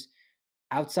problem is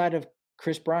outside of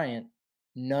Chris Bryant,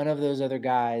 none of those other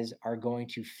guys are going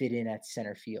to fit in at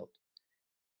center field.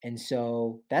 And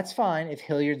so that's fine if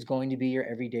Hilliard's going to be your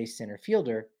everyday center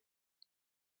fielder,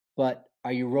 but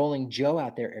are you rolling Joe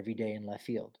out there every day in left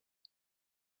field?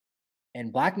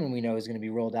 And Blackmon, we know, is going to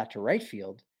be rolled out to right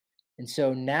field. And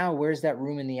so now where's that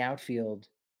room in the outfield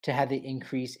to have the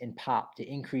increase in pop, the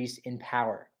increase in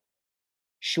power?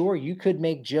 Sure, you could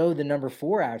make Joe the number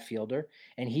 4 outfielder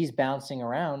and he's bouncing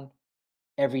around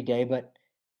every day, but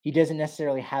he doesn't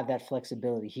necessarily have that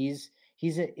flexibility.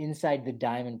 He's an inside the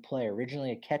diamond player.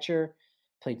 Originally a catcher,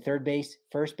 played third base,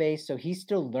 first base, so he's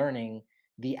still learning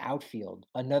the outfield.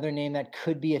 Another name that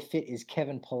could be a fit is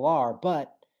Kevin Pillar,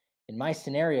 but in my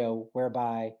scenario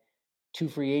whereby 2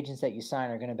 free agents that you sign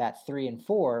are going to bat 3 and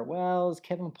 4, well, is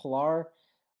Kevin Pillar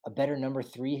a better number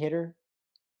 3 hitter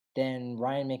than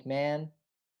Ryan McMahon?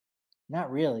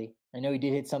 Not really. I know he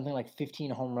did hit something like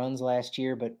 15 home runs last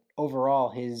year, but overall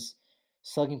his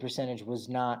slugging percentage was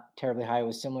not terribly high. It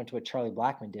was similar to what Charlie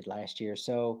Blackmon did last year.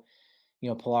 So,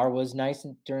 Pillar was nice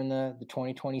during the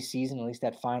 2020 season, at least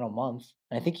that final month.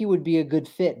 And I think he would be a good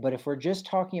fit. But if we're just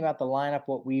talking about the lineup,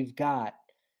 what we've got,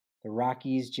 the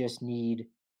Rockies just need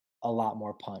a lot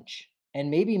more punch. And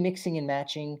maybe mixing and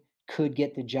matching could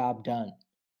get the job done.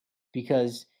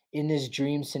 Because in this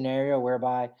dream scenario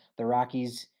whereby the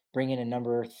Rockies bring in a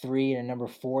number 3 and a number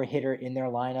 4 hitter in their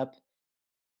lineup,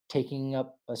 taking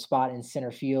up a spot in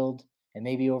center field and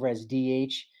maybe over as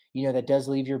DH, that does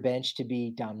leave your bench to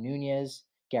be Dom Nunez,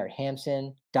 Garrett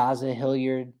Hampson, Daza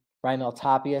Hilliard, Raimel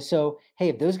Tapia. So, hey,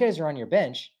 if those guys are on your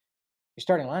bench, your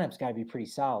starting lineup's got to be pretty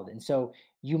solid. And so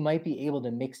you might be able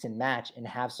to mix and match and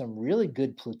have some really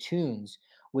good platoons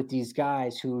with these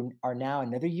guys who are now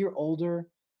another year older,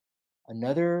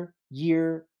 another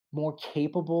year more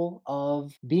capable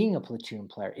of being a platoon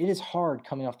player. It is hard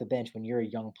coming off the bench when you're a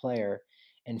young player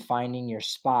and finding your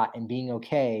spot and being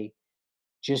okay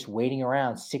just waiting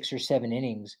around 6 or 7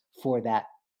 innings for that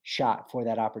shot, for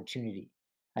that opportunity.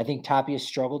 I think Tapia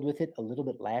struggled with it a little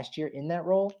bit last year in that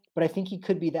role, but I think he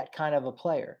could be that kind of a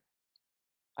player.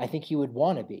 I think he would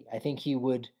want to be. I think he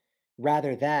would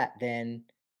rather that than,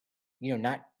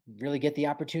 not really get the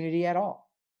opportunity at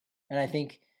all. And I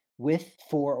think with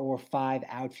 4 or 5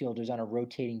 outfielders on a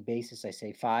rotating basis, I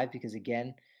say 5 because,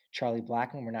 again, Charlie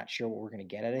Blackmon, we're not sure what we're going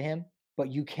to get out of him. But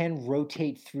you can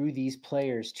rotate through these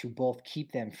players to both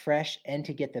keep them fresh and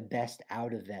to get the best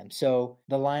out of them. So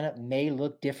the lineup may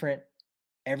look different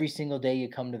every single day you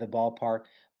come to the ballpark,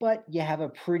 but you have a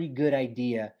pretty good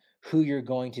idea who you're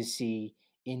going to see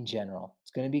in general.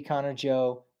 It's going to be Connor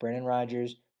Joe, Brendan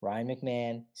Rodgers, Ryan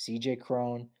McMahon, CJ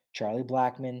Crone, Charlie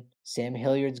Blackmon. Sam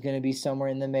Hilliard's going to be somewhere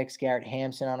in the mix. Garrett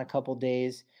Hampson on a couple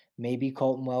days. Maybe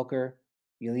Colton Welker,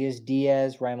 Elias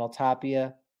Diaz, Raimel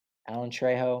Tapia, Alan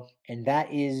Trejo. And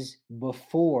that is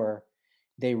before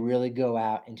they really go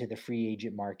out into the free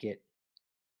agent market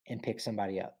and pick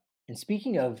somebody up. And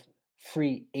speaking of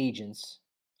free agents,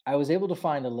 I was able to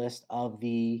find a list of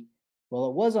it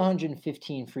was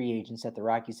 115 free agents that the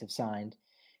Rockies have signed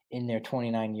in their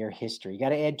 29-year history. Got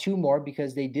to add 2 more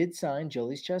because they did sign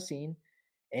Jhoulys Chacin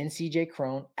and CJ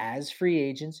Crone as free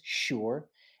agents. Sure,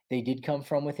 they did come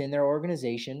from within their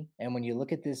organization. And when you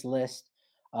look at this list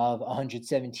of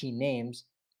 117 names,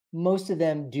 most of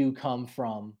them do come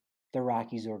from the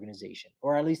Rockies organization.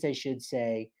 Or at least I should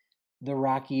say the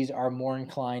Rockies are more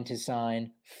inclined to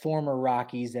sign former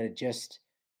Rockies that just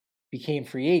became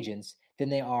free agents than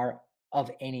they are of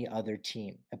any other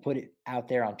team. I put it out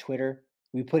there on Twitter.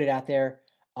 We put it out there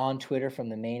on Twitter from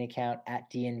the main account at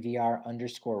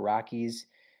DNVR_Rockies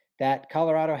that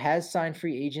Colorado has signed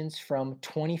free agents from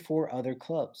 24 other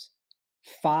clubs.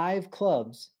 5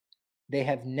 clubs they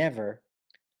have never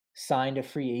signed a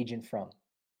free agent from.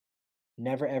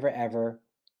 Never, ever, ever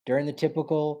during the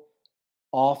typical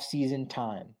off-season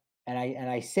time. And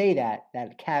I say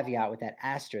that caveat with that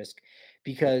asterisk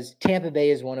because Tampa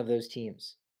Bay is one of those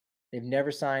teams. They've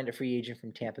never signed a free agent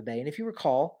from Tampa Bay. And if you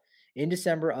recall, in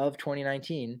December of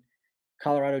 2019,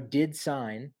 Colorado did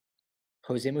sign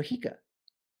Jose Mujica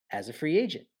as a free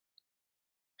agent.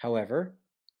 However,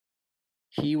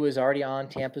 he was already on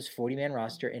Tampa's 40-man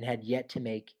roster and had yet to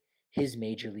make his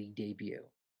major league debut.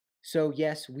 So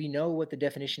yes, we know what the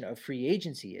definition of free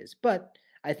agency is, but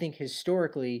I think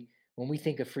historically, when we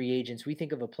think of free agents, we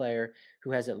think of a player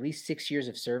who has at least 6 years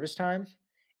of service time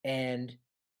and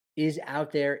is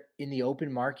out there in the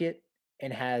open market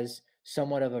and has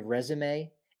somewhat of a resume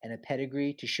and a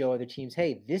pedigree to show other teams,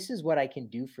 hey, this is what I can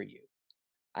do for you.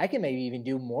 I can maybe even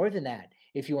do more than that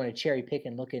if you want to cherry pick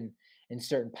and look in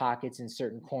certain pockets, in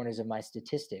certain corners of my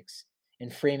statistics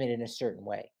and frame it in a certain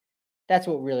way. That's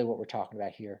what we're talking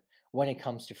about here when it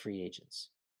comes to free agents.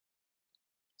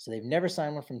 So they've never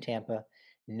signed one from Tampa,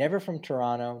 never from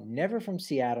Toronto, never from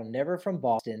Seattle, never from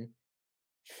Boston.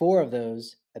 4 of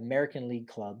those American League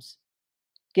clubs.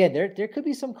 Again, there could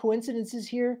be some coincidences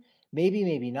here. Maybe,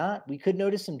 maybe not. We could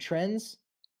notice some trends.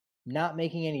 Not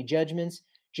making any judgments,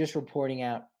 just reporting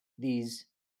out these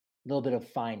little bit of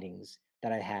findings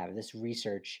that I have, this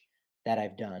research that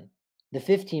I've done. The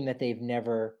 5th team that they've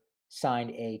never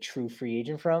signed a true free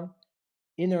agent from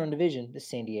in their own division, the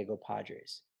San Diego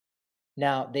Padres.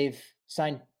 Now, they've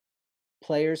signed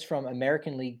players from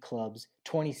American League clubs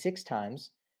 26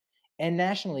 times and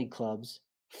National League clubs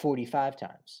 45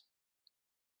 times.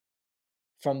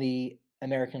 From the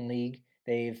American League,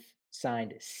 they've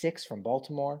signed 6 from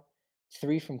Baltimore,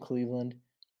 3 from Cleveland,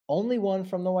 only 1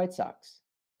 from the White Sox,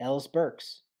 Ellis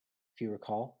Burks, if you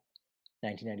recall,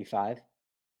 1995.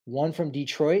 1 from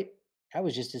Detroit, that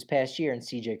was just this past year, and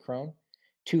CJ Crone.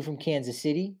 2 from Kansas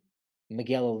City,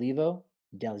 Miguel Olivo,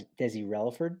 Desi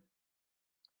Relaford.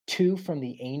 2 from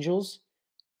the Angels,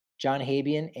 John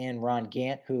Habian and Ron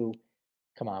Gant, who,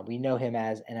 come on, we know him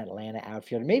as an Atlanta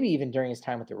outfielder, maybe even during his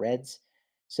time with the Reds.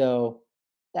 So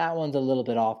that one's a little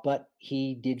bit off, but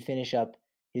he did finish up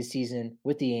his season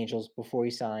with the Angels before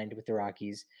he signed with the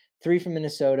Rockies. 3 from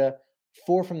Minnesota,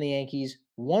 4 from the Yankees,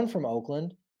 1 from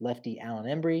Oakland, lefty Alan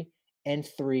Embry, and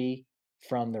 3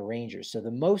 from the Rangers. So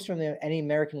the most from any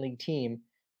American League team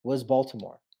was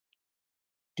Baltimore.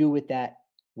 Do with that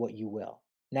what you will.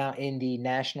 Now, in the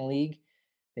National League,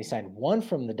 they signed 1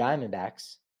 from the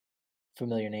Diamondbacks,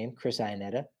 familiar name, Chris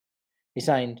Iannetta. They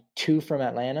signed 2 from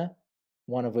Atlanta,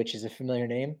 one of which is a familiar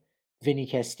name, Vinny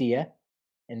Castilla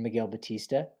and Miguel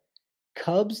Batista.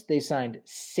 Cubs, they signed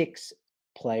 6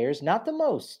 players, not the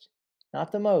most. If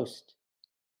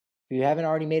you haven't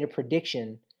already made a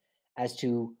prediction as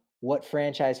to what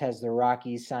franchise has the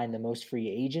Rockies signed the most free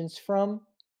agents from,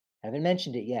 haven't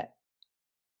mentioned it yet.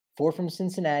 4 from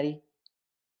Cincinnati,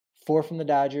 4 from the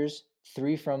Dodgers,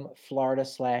 3 from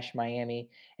Florida/Miami.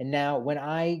 And now, when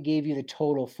I gave you the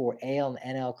total for AL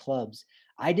and NL clubs,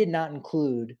 I did not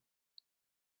include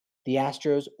the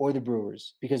Astros or the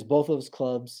Brewers because both those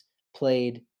clubs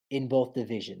played in both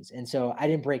divisions. And so I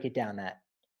didn't break it down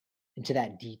into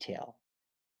that detail.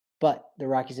 But the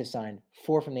Rockies have signed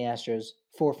 4 from the Astros,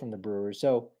 4 from the Brewers.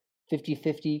 So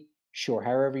 50-50, sure,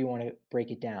 however you want to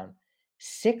break it down.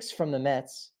 6 from the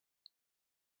Mets,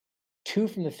 2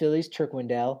 from the Phillies, Turk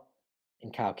Wendell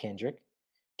and Kyle Kendrick,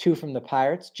 2 from the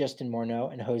Pirates, Justin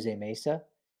Morneau and Jose Mesa,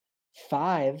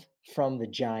 5 from the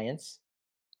Giants,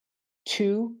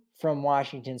 2 from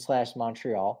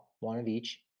Washington/Montreal, 1 of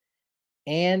each,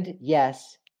 and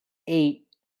yes, 8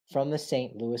 from the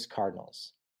St. Louis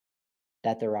Cardinals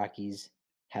that the Rockies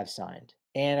have signed.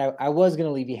 And I was going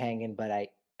to leave you hanging, but I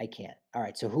can't. All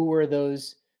right, so who were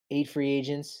those 8 free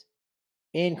agents?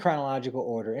 In chronological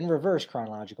order, in reverse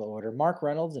chronological order: Mark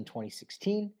Reynolds in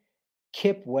 2016,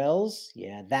 Kip Wells,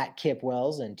 that Kip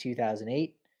Wells in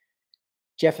 2008,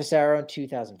 Jeff Fassaro in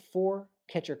 2004,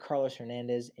 catcher Carlos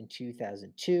Hernandez in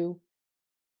 2002,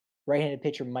 right-handed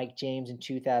pitcher Mike James in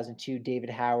 2002, David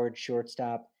Howard,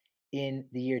 shortstop, in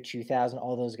the year 2000.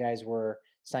 All those guys were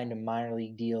signed to minor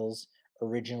league deals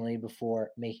originally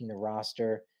before making the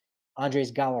roster.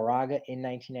 Andres Galarraga in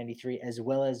 1993, as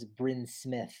well as Bryn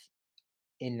Smith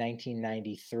in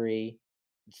 1993.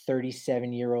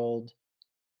 37-year-old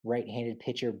right-handed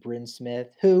pitcher Bryn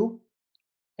Smith, who,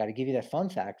 got to give you that fun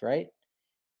fact, right,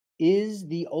 is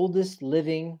the oldest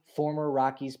living former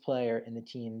Rockies player in the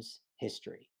team's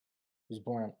history. He was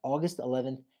born on August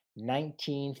 11th,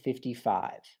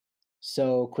 1955.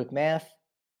 So, quick math,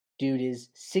 dude is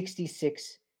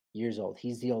 66 years old.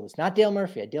 He's the oldest. Not Dale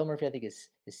Murphy. Dale Murphy, I think, is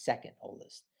his second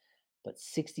oldest, but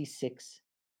 66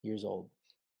 years old.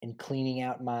 And cleaning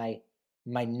out my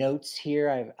notes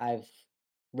here, I've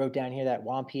wrote down here that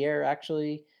Juan Pierre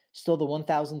actually stole the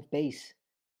 1,000th base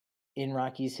in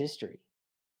Rockies history.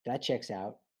 That checks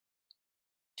out.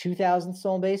 2,000th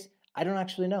stolen base? I don't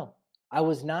actually know. I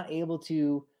was not able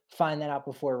to find that out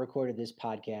before I recorded this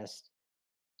podcast.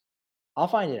 I'll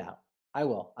find it out. I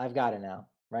will. I've got it now,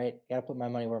 right? Got to put my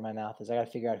money where my mouth is. I got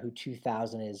to figure out who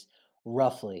 2,000 is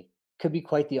roughly. Could be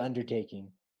quite the undertaking.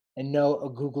 And no, a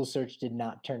Google search did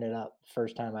not turn it up the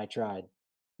first time I tried.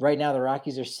 Right now, the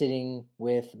Rockies are sitting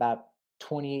with about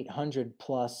 2,800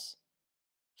 plus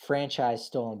franchise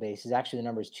stolen bases. Actually, the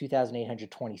number is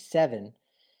 2,827.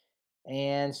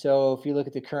 And so if you look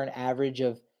at the current average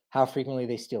of how frequently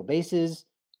they steal bases,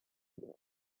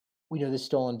 we know the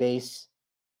stolen base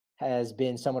has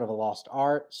been somewhat of a lost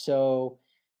art. So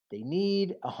they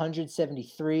need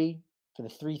 173 for the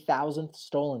 3,000th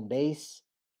stolen base.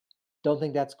 Don't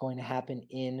think that's going to happen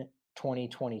in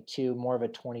 2022, more of a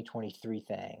 2023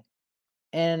 thing.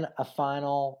 And a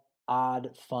final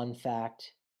odd fun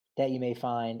fact that you may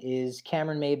find is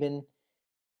Cameron Maybin,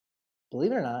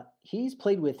 believe it or not, he's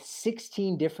played with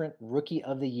 16 different Rookie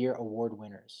of the Year award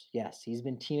winners. Yes, he's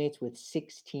been teammates with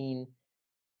 16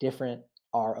 different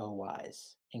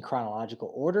ROYs. In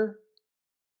chronological order: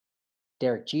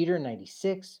 Derek Jeter in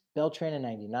 96, Beltran in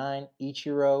 99,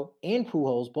 Ichiro and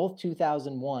Pujols, both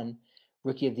 2001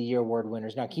 Rookie of the Year award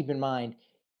winners. Now, keep in mind,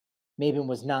 Maybin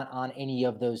was not on any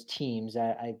of those teams.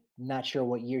 I'm not sure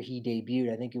what year he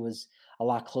debuted. I think it was a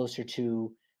lot closer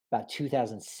to about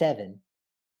 2007.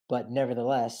 But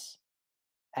nevertheless,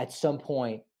 at some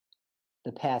point,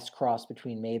 the paths crossed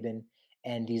between Maybin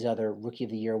and these other Rookie of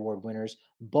the Year award winners.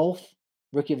 Both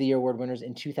Rookie of the Year award winners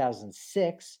in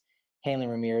 2006, Hanley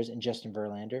Ramirez and Justin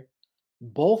Verlander.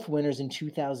 Both winners in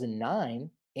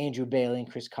 2009, Andrew Bailey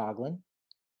and Chris Coghlan.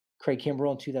 Craig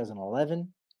Kimbrell in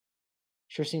 2011.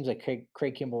 Sure seems like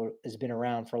Craig Kimbrell has been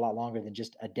around for a lot longer than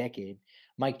just a decade.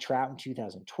 Mike Trout in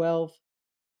 2012.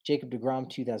 Jacob deGrom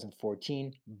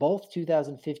 2014. Both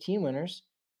 2015 winners,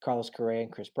 Carlos Correa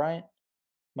and Chris Bryant.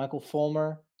 Michael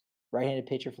Fulmer, right-handed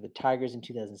pitcher for the Tigers in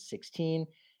 2016.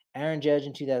 Aaron Judge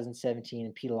in 2017,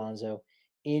 and Pete Alonso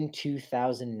in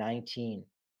 2019.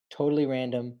 Totally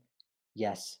random.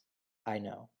 Yes, I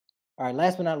know. All right,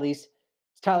 last but not least,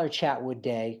 it's Tyler Chatwood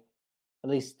Day. At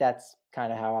least that's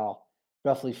kind of how I'll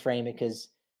roughly frame it, because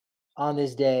on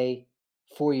this day,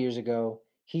 4 years ago,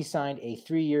 he signed a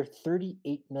 3-year,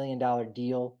 $38 million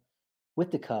deal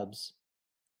with the Cubs.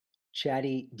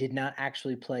 Chatty did not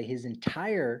actually play his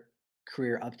entire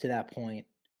career up to that point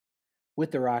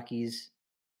with the Rockies.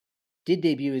 Did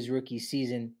debut his rookie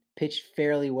season, pitched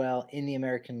fairly well in the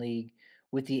American League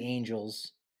with the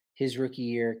Angels. His rookie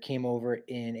year came over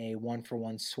in a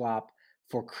 1-for-1 swap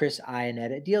for Chris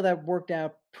Iannetta, a deal that worked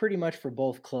out pretty much for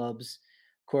both clubs.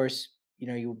 Of course,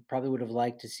 you probably would have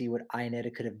liked to see what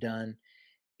Iannetta could have done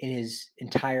in his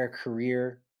entire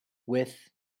career with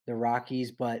the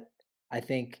Rockies, but I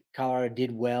think Colorado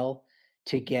did well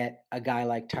to get a guy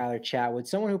like Tyler Chatwood,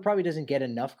 someone who probably doesn't get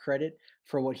enough credit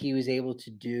for what he was able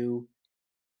to do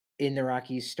in the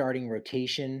Rockies starting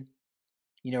rotation.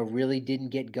 Really didn't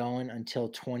get going until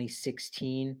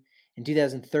 2016. In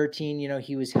 2013,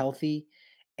 he was healthy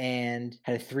and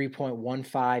had a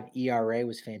 3.15 ERA,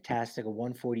 was fantastic. A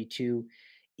 142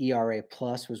 ERA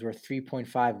plus, was worth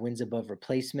 3.5 wins above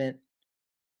replacement.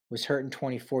 Was hurt in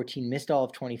 2014, missed all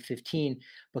of 2015,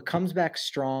 but comes back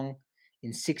strong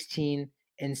in 16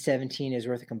 and 17, is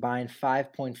worth a combined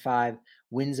 5.5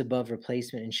 wins above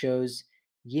replacement, and shows,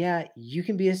 yeah, you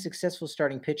can be a successful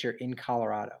starting pitcher in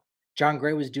Colorado. John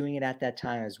Gray was doing it at that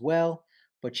time as well,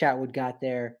 but Chatwood got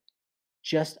there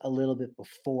just a little bit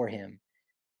before him.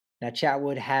 Now,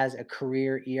 Chatwood has a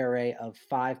career ERA of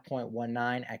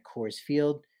 5.19 at Coors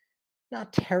Field.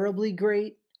 Not terribly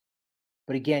great,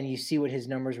 but again, you see what his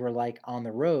numbers were like on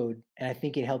the road, and I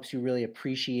think it helps you really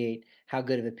appreciate how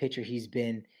good of a pitcher he's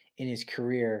been in his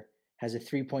career. Has a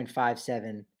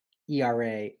 3.57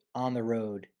 ERA on the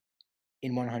road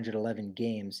in 111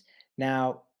 games.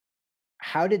 Now,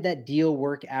 how did that deal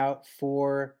work out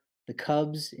for the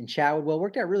Cubs and Chatwood? Well, it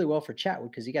worked out really well for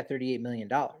Chatwood because he got $38 million.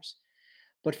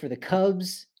 But for the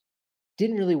Cubs,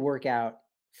 didn't really work out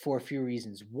for a few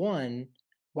reasons. One,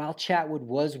 while Chatwood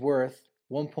was worth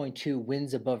 1.2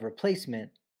 wins above replacement,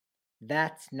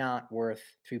 that's not worth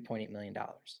 $3.8 million.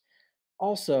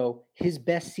 Also, his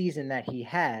best season that he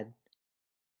had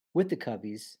with the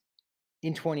Cubbies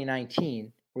in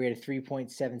 2019, where he had a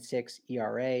 3.76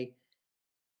 ERA,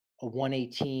 a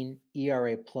 118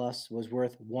 ERA plus, was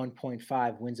worth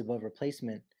 1.5 wins above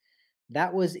replacement.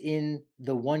 That was in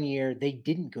the 1 year they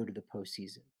didn't go to the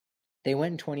postseason. They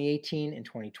went in 2018 and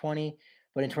 2020,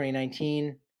 but in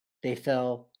 2019, they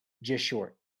fell just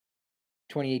short.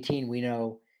 2018, we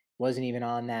know, wasn't even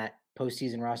on that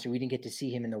postseason roster. We didn't get to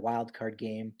see him in the wild card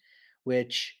game,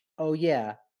 which, oh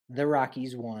yeah, the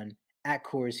Rockies won at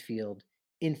Coors Field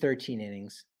in 13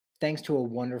 innings, thanks to a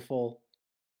wonderful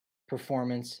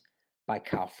performance by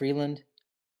Kyle Freeland,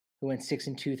 who went 6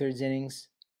 2/3 innings,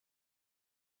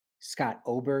 Scott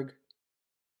Oberg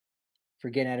for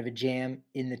getting out of a jam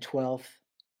in the 12th,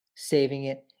 saving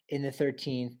it in the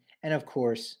 13th, and of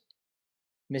course,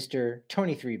 Mr.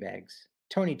 Tony Three Bags,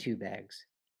 Tony Two Bags,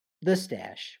 the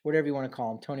Stash, whatever you want to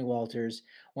call him, Tony Walters,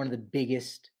 one of the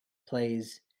biggest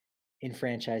plays in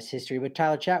franchise history. But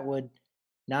Tyler Chatwood,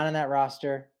 not on that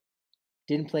roster,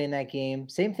 didn't play in that game.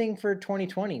 Same thing for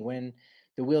 2020 when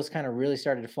the wheels kind of really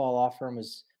started to fall off for him,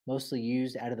 was mostly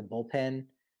used out of the bullpen.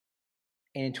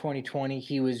 And in 2020,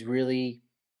 he was really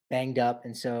banged up,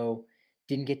 and so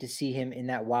didn't get to see him in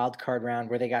that wild card round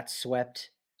where they got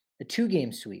swept. A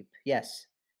 2-game sweep. Yes,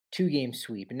 2-game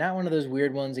sweep. And not one of those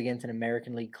weird ones against an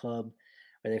American League club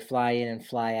where they fly in and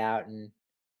fly out in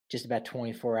just about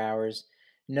 24 hours.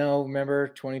 No, remember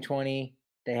 2020,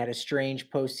 they had a strange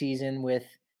postseason with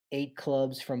 8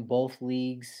 clubs from both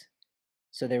leagues.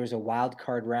 So there was a wild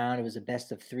card round. It was a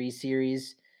best of 3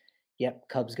 series. Yep,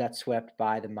 Cubs got swept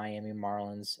by the Miami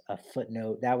Marlins. A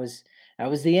footnote. That was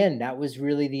the end. That was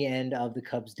really the end of the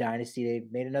Cubs dynasty. They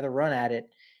made another run at it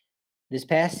this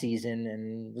past season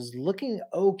and was looking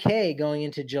okay going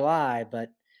into July, but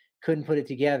couldn't put it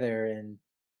together. And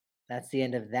that's the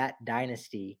end of that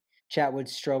dynasty. Chatwood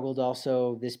struggled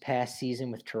also this past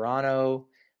season with Toronto,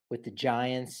 with the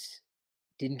Giants.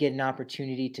 Didn't get an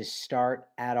opportunity to start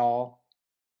at all.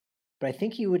 But I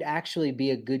think he would actually be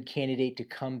a good candidate to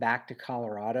come back to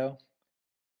Colorado.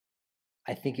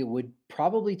 I think it would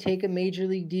probably take a major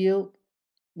league deal.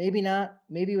 Maybe not.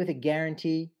 Maybe with a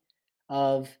guarantee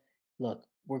of, look,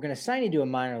 we're going to sign you to a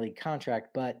minor league contract,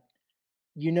 but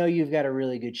you've got a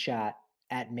really good shot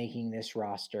at making this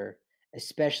roster,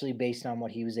 especially based on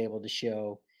what he was able to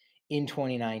show in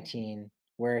 2019,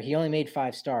 where he only made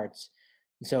 5 starts.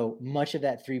 And so much of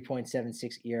that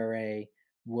 3.76 ERA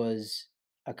was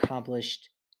accomplished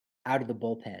out of the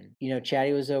bullpen.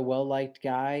 Chatty was a well-liked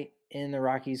guy in the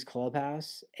Rockies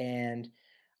clubhouse, and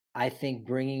I think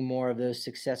bringing more of those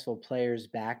successful players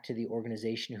back to the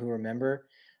organization who remember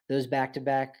those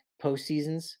back-to-back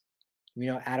postseasons.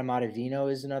 Adam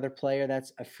Ottavino is another player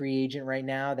that's a free agent right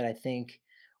now that I think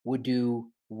would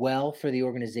do well for the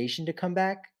organization to come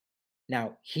back.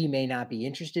 Now, he may not be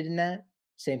interested in that.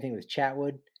 Same thing with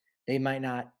Chatwood. They might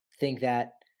not think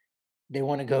that they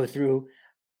want to go through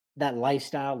that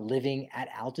lifestyle, living at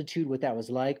altitude, what that was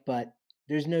like, but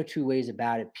there's no two ways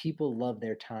about it. People love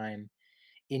their time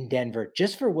in Denver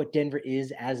just for what Denver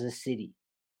is as a city.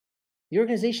 The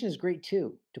organization is great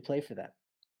too to play for them.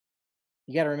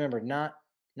 You got to remember, not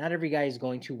every guy is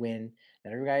going to win.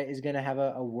 Not every guy is going to have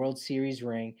a World Series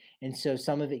ring. And so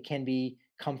some of it can be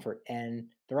comfort. And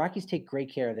the Rockies take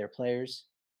great care of their players.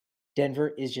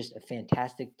 Denver is just a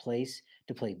fantastic place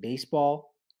to play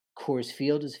baseball. Coors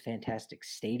Field is a fantastic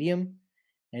stadium.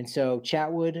 And so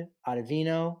Chatwood,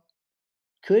 Ottavino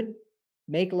could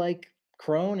make like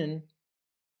Crone and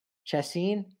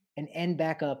Chassin and end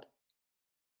back up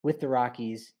with the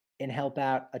Rockies and help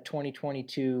out a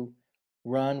 2022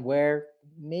 run where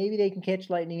maybe they can catch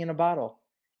lightning in a bottle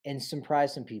and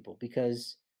surprise some people,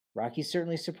 because Rockies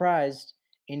certainly surprised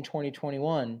in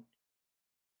 2021.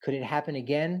 Could it happen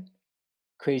again?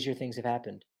 Crazier things have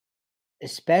happened,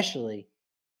 especially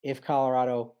if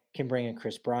Colorado can bring in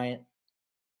Chris Bryant,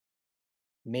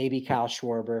 maybe Kyle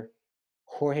Schwarber,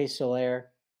 Jorge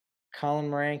Soler, Colin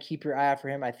Moran. Keep your eye out for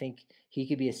him. I think he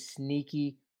could be a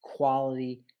sneaky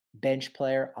quality bench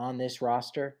player on this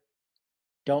roster.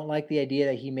 Don't like the idea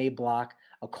that he may block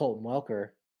a Colton Welker,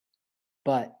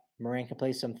 but Moran can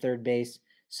play some third base,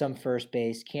 some first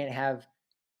base. Can't have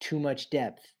too much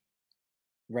depth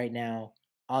right now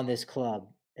on this club.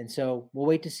 And so we'll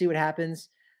wait to see what happens.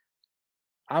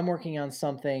 I'm working on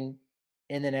something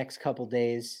in the next couple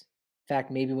days. In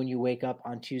fact, maybe when you wake up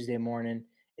on Tuesday morning,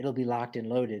 it'll be locked and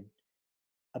loaded,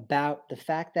 about the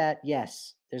fact that,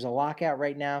 yes, there's a lockout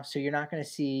right now, so you're not going to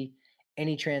see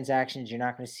any transactions. You're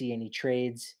not going to see any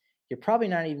trades. You're probably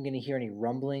not even going to hear any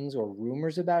rumblings or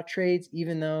rumors about trades,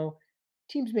 even though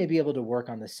teams may be able to work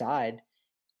on the side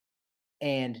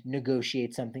and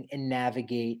negotiate something and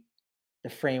navigate the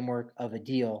framework of a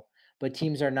deal. But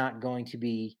teams are not going to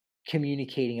be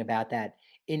communicating about that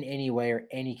in any way or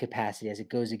any capacity, as it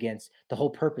goes against the whole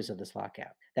purpose of this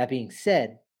lockout. That being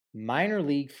said, minor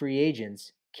league free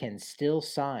agents can still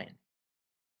sign.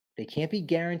 They can't be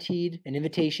guaranteed an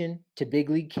invitation to big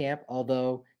league camp,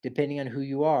 although depending on who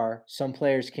you are, some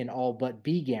players can all but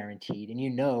be guaranteed, and you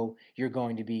know you're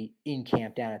going to be in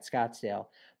camp down at Scottsdale.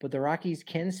 But the Rockies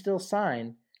can still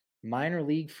sign minor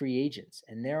league free agents,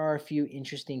 and there are a few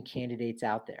interesting candidates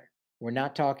out there. We're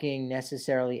not talking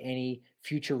necessarily any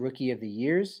future rookie of the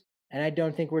years, and I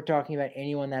don't think we're talking about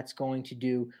anyone that's going to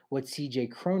do what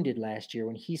CJ Cron did last year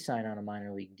when he signed on a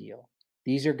minor league deal.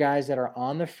 These are guys that are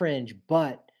on the fringe,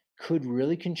 but could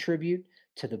really contribute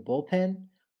to the bullpen,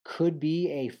 could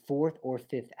be a fourth or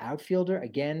fifth outfielder.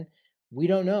 Again, we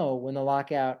don't know when the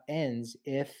lockout ends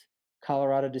if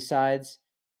Colorado decides,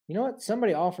 you know what,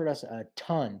 somebody offered us a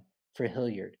ton for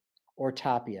Hilliard or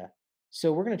Tapia,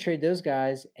 so we're going to trade those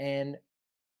guys and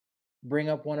bring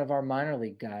up one of our minor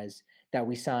league guys that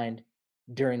we signed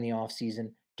during the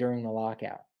offseason, during the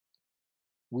lockout.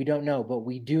 We don't know, but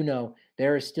we do know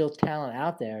there is still talent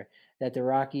out there that the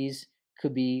Rockies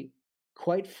could be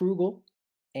quite frugal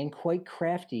and quite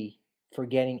crafty for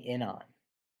getting in on.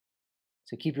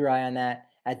 So keep your eye on that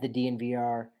at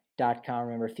thednvr.com.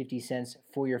 Remember, 50 cents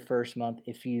for your first month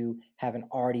if you haven't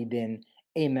already been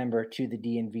a member to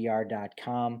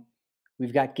thednvr.com.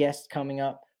 We've got guests coming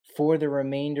up for the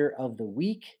remainder of the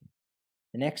week.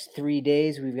 The next 3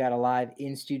 days, we've got a live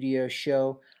in-studio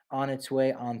show on its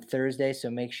way on Thursday,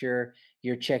 so make sure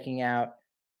you're checking out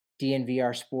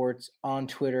DNVR Sports on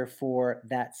Twitter for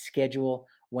that schedule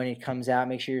when it comes out.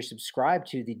 Make sure you're subscribed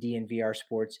to the DNVR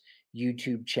Sports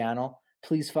YouTube channel.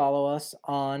 Please follow us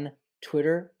on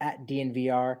Twitter at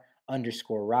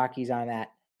DNVR_Rockies. I'm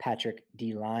at Patrick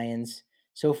D. Lyons.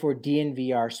 So for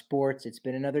DNVR Sports, it's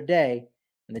been another day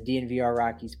on the DNVR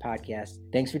Rockies podcast.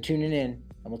 Thanks for tuning in, and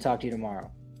we'll talk to you tomorrow.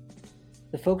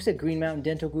 The folks at Green Mountain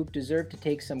Dental Group deserve to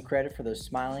take some credit for those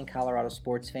smiling Colorado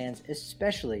sports fans,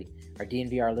 especially our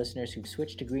DNVR listeners who've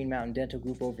switched to Green Mountain Dental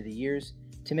Group over the years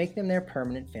to make them their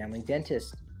permanent family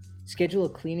dentist. Schedule a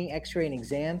cleaning, x-ray, and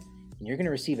exam, and you're going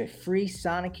to receive a free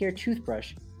Sonicare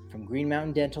toothbrush from Green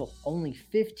Mountain Dental, only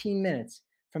 15 minutes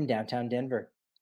from downtown Denver.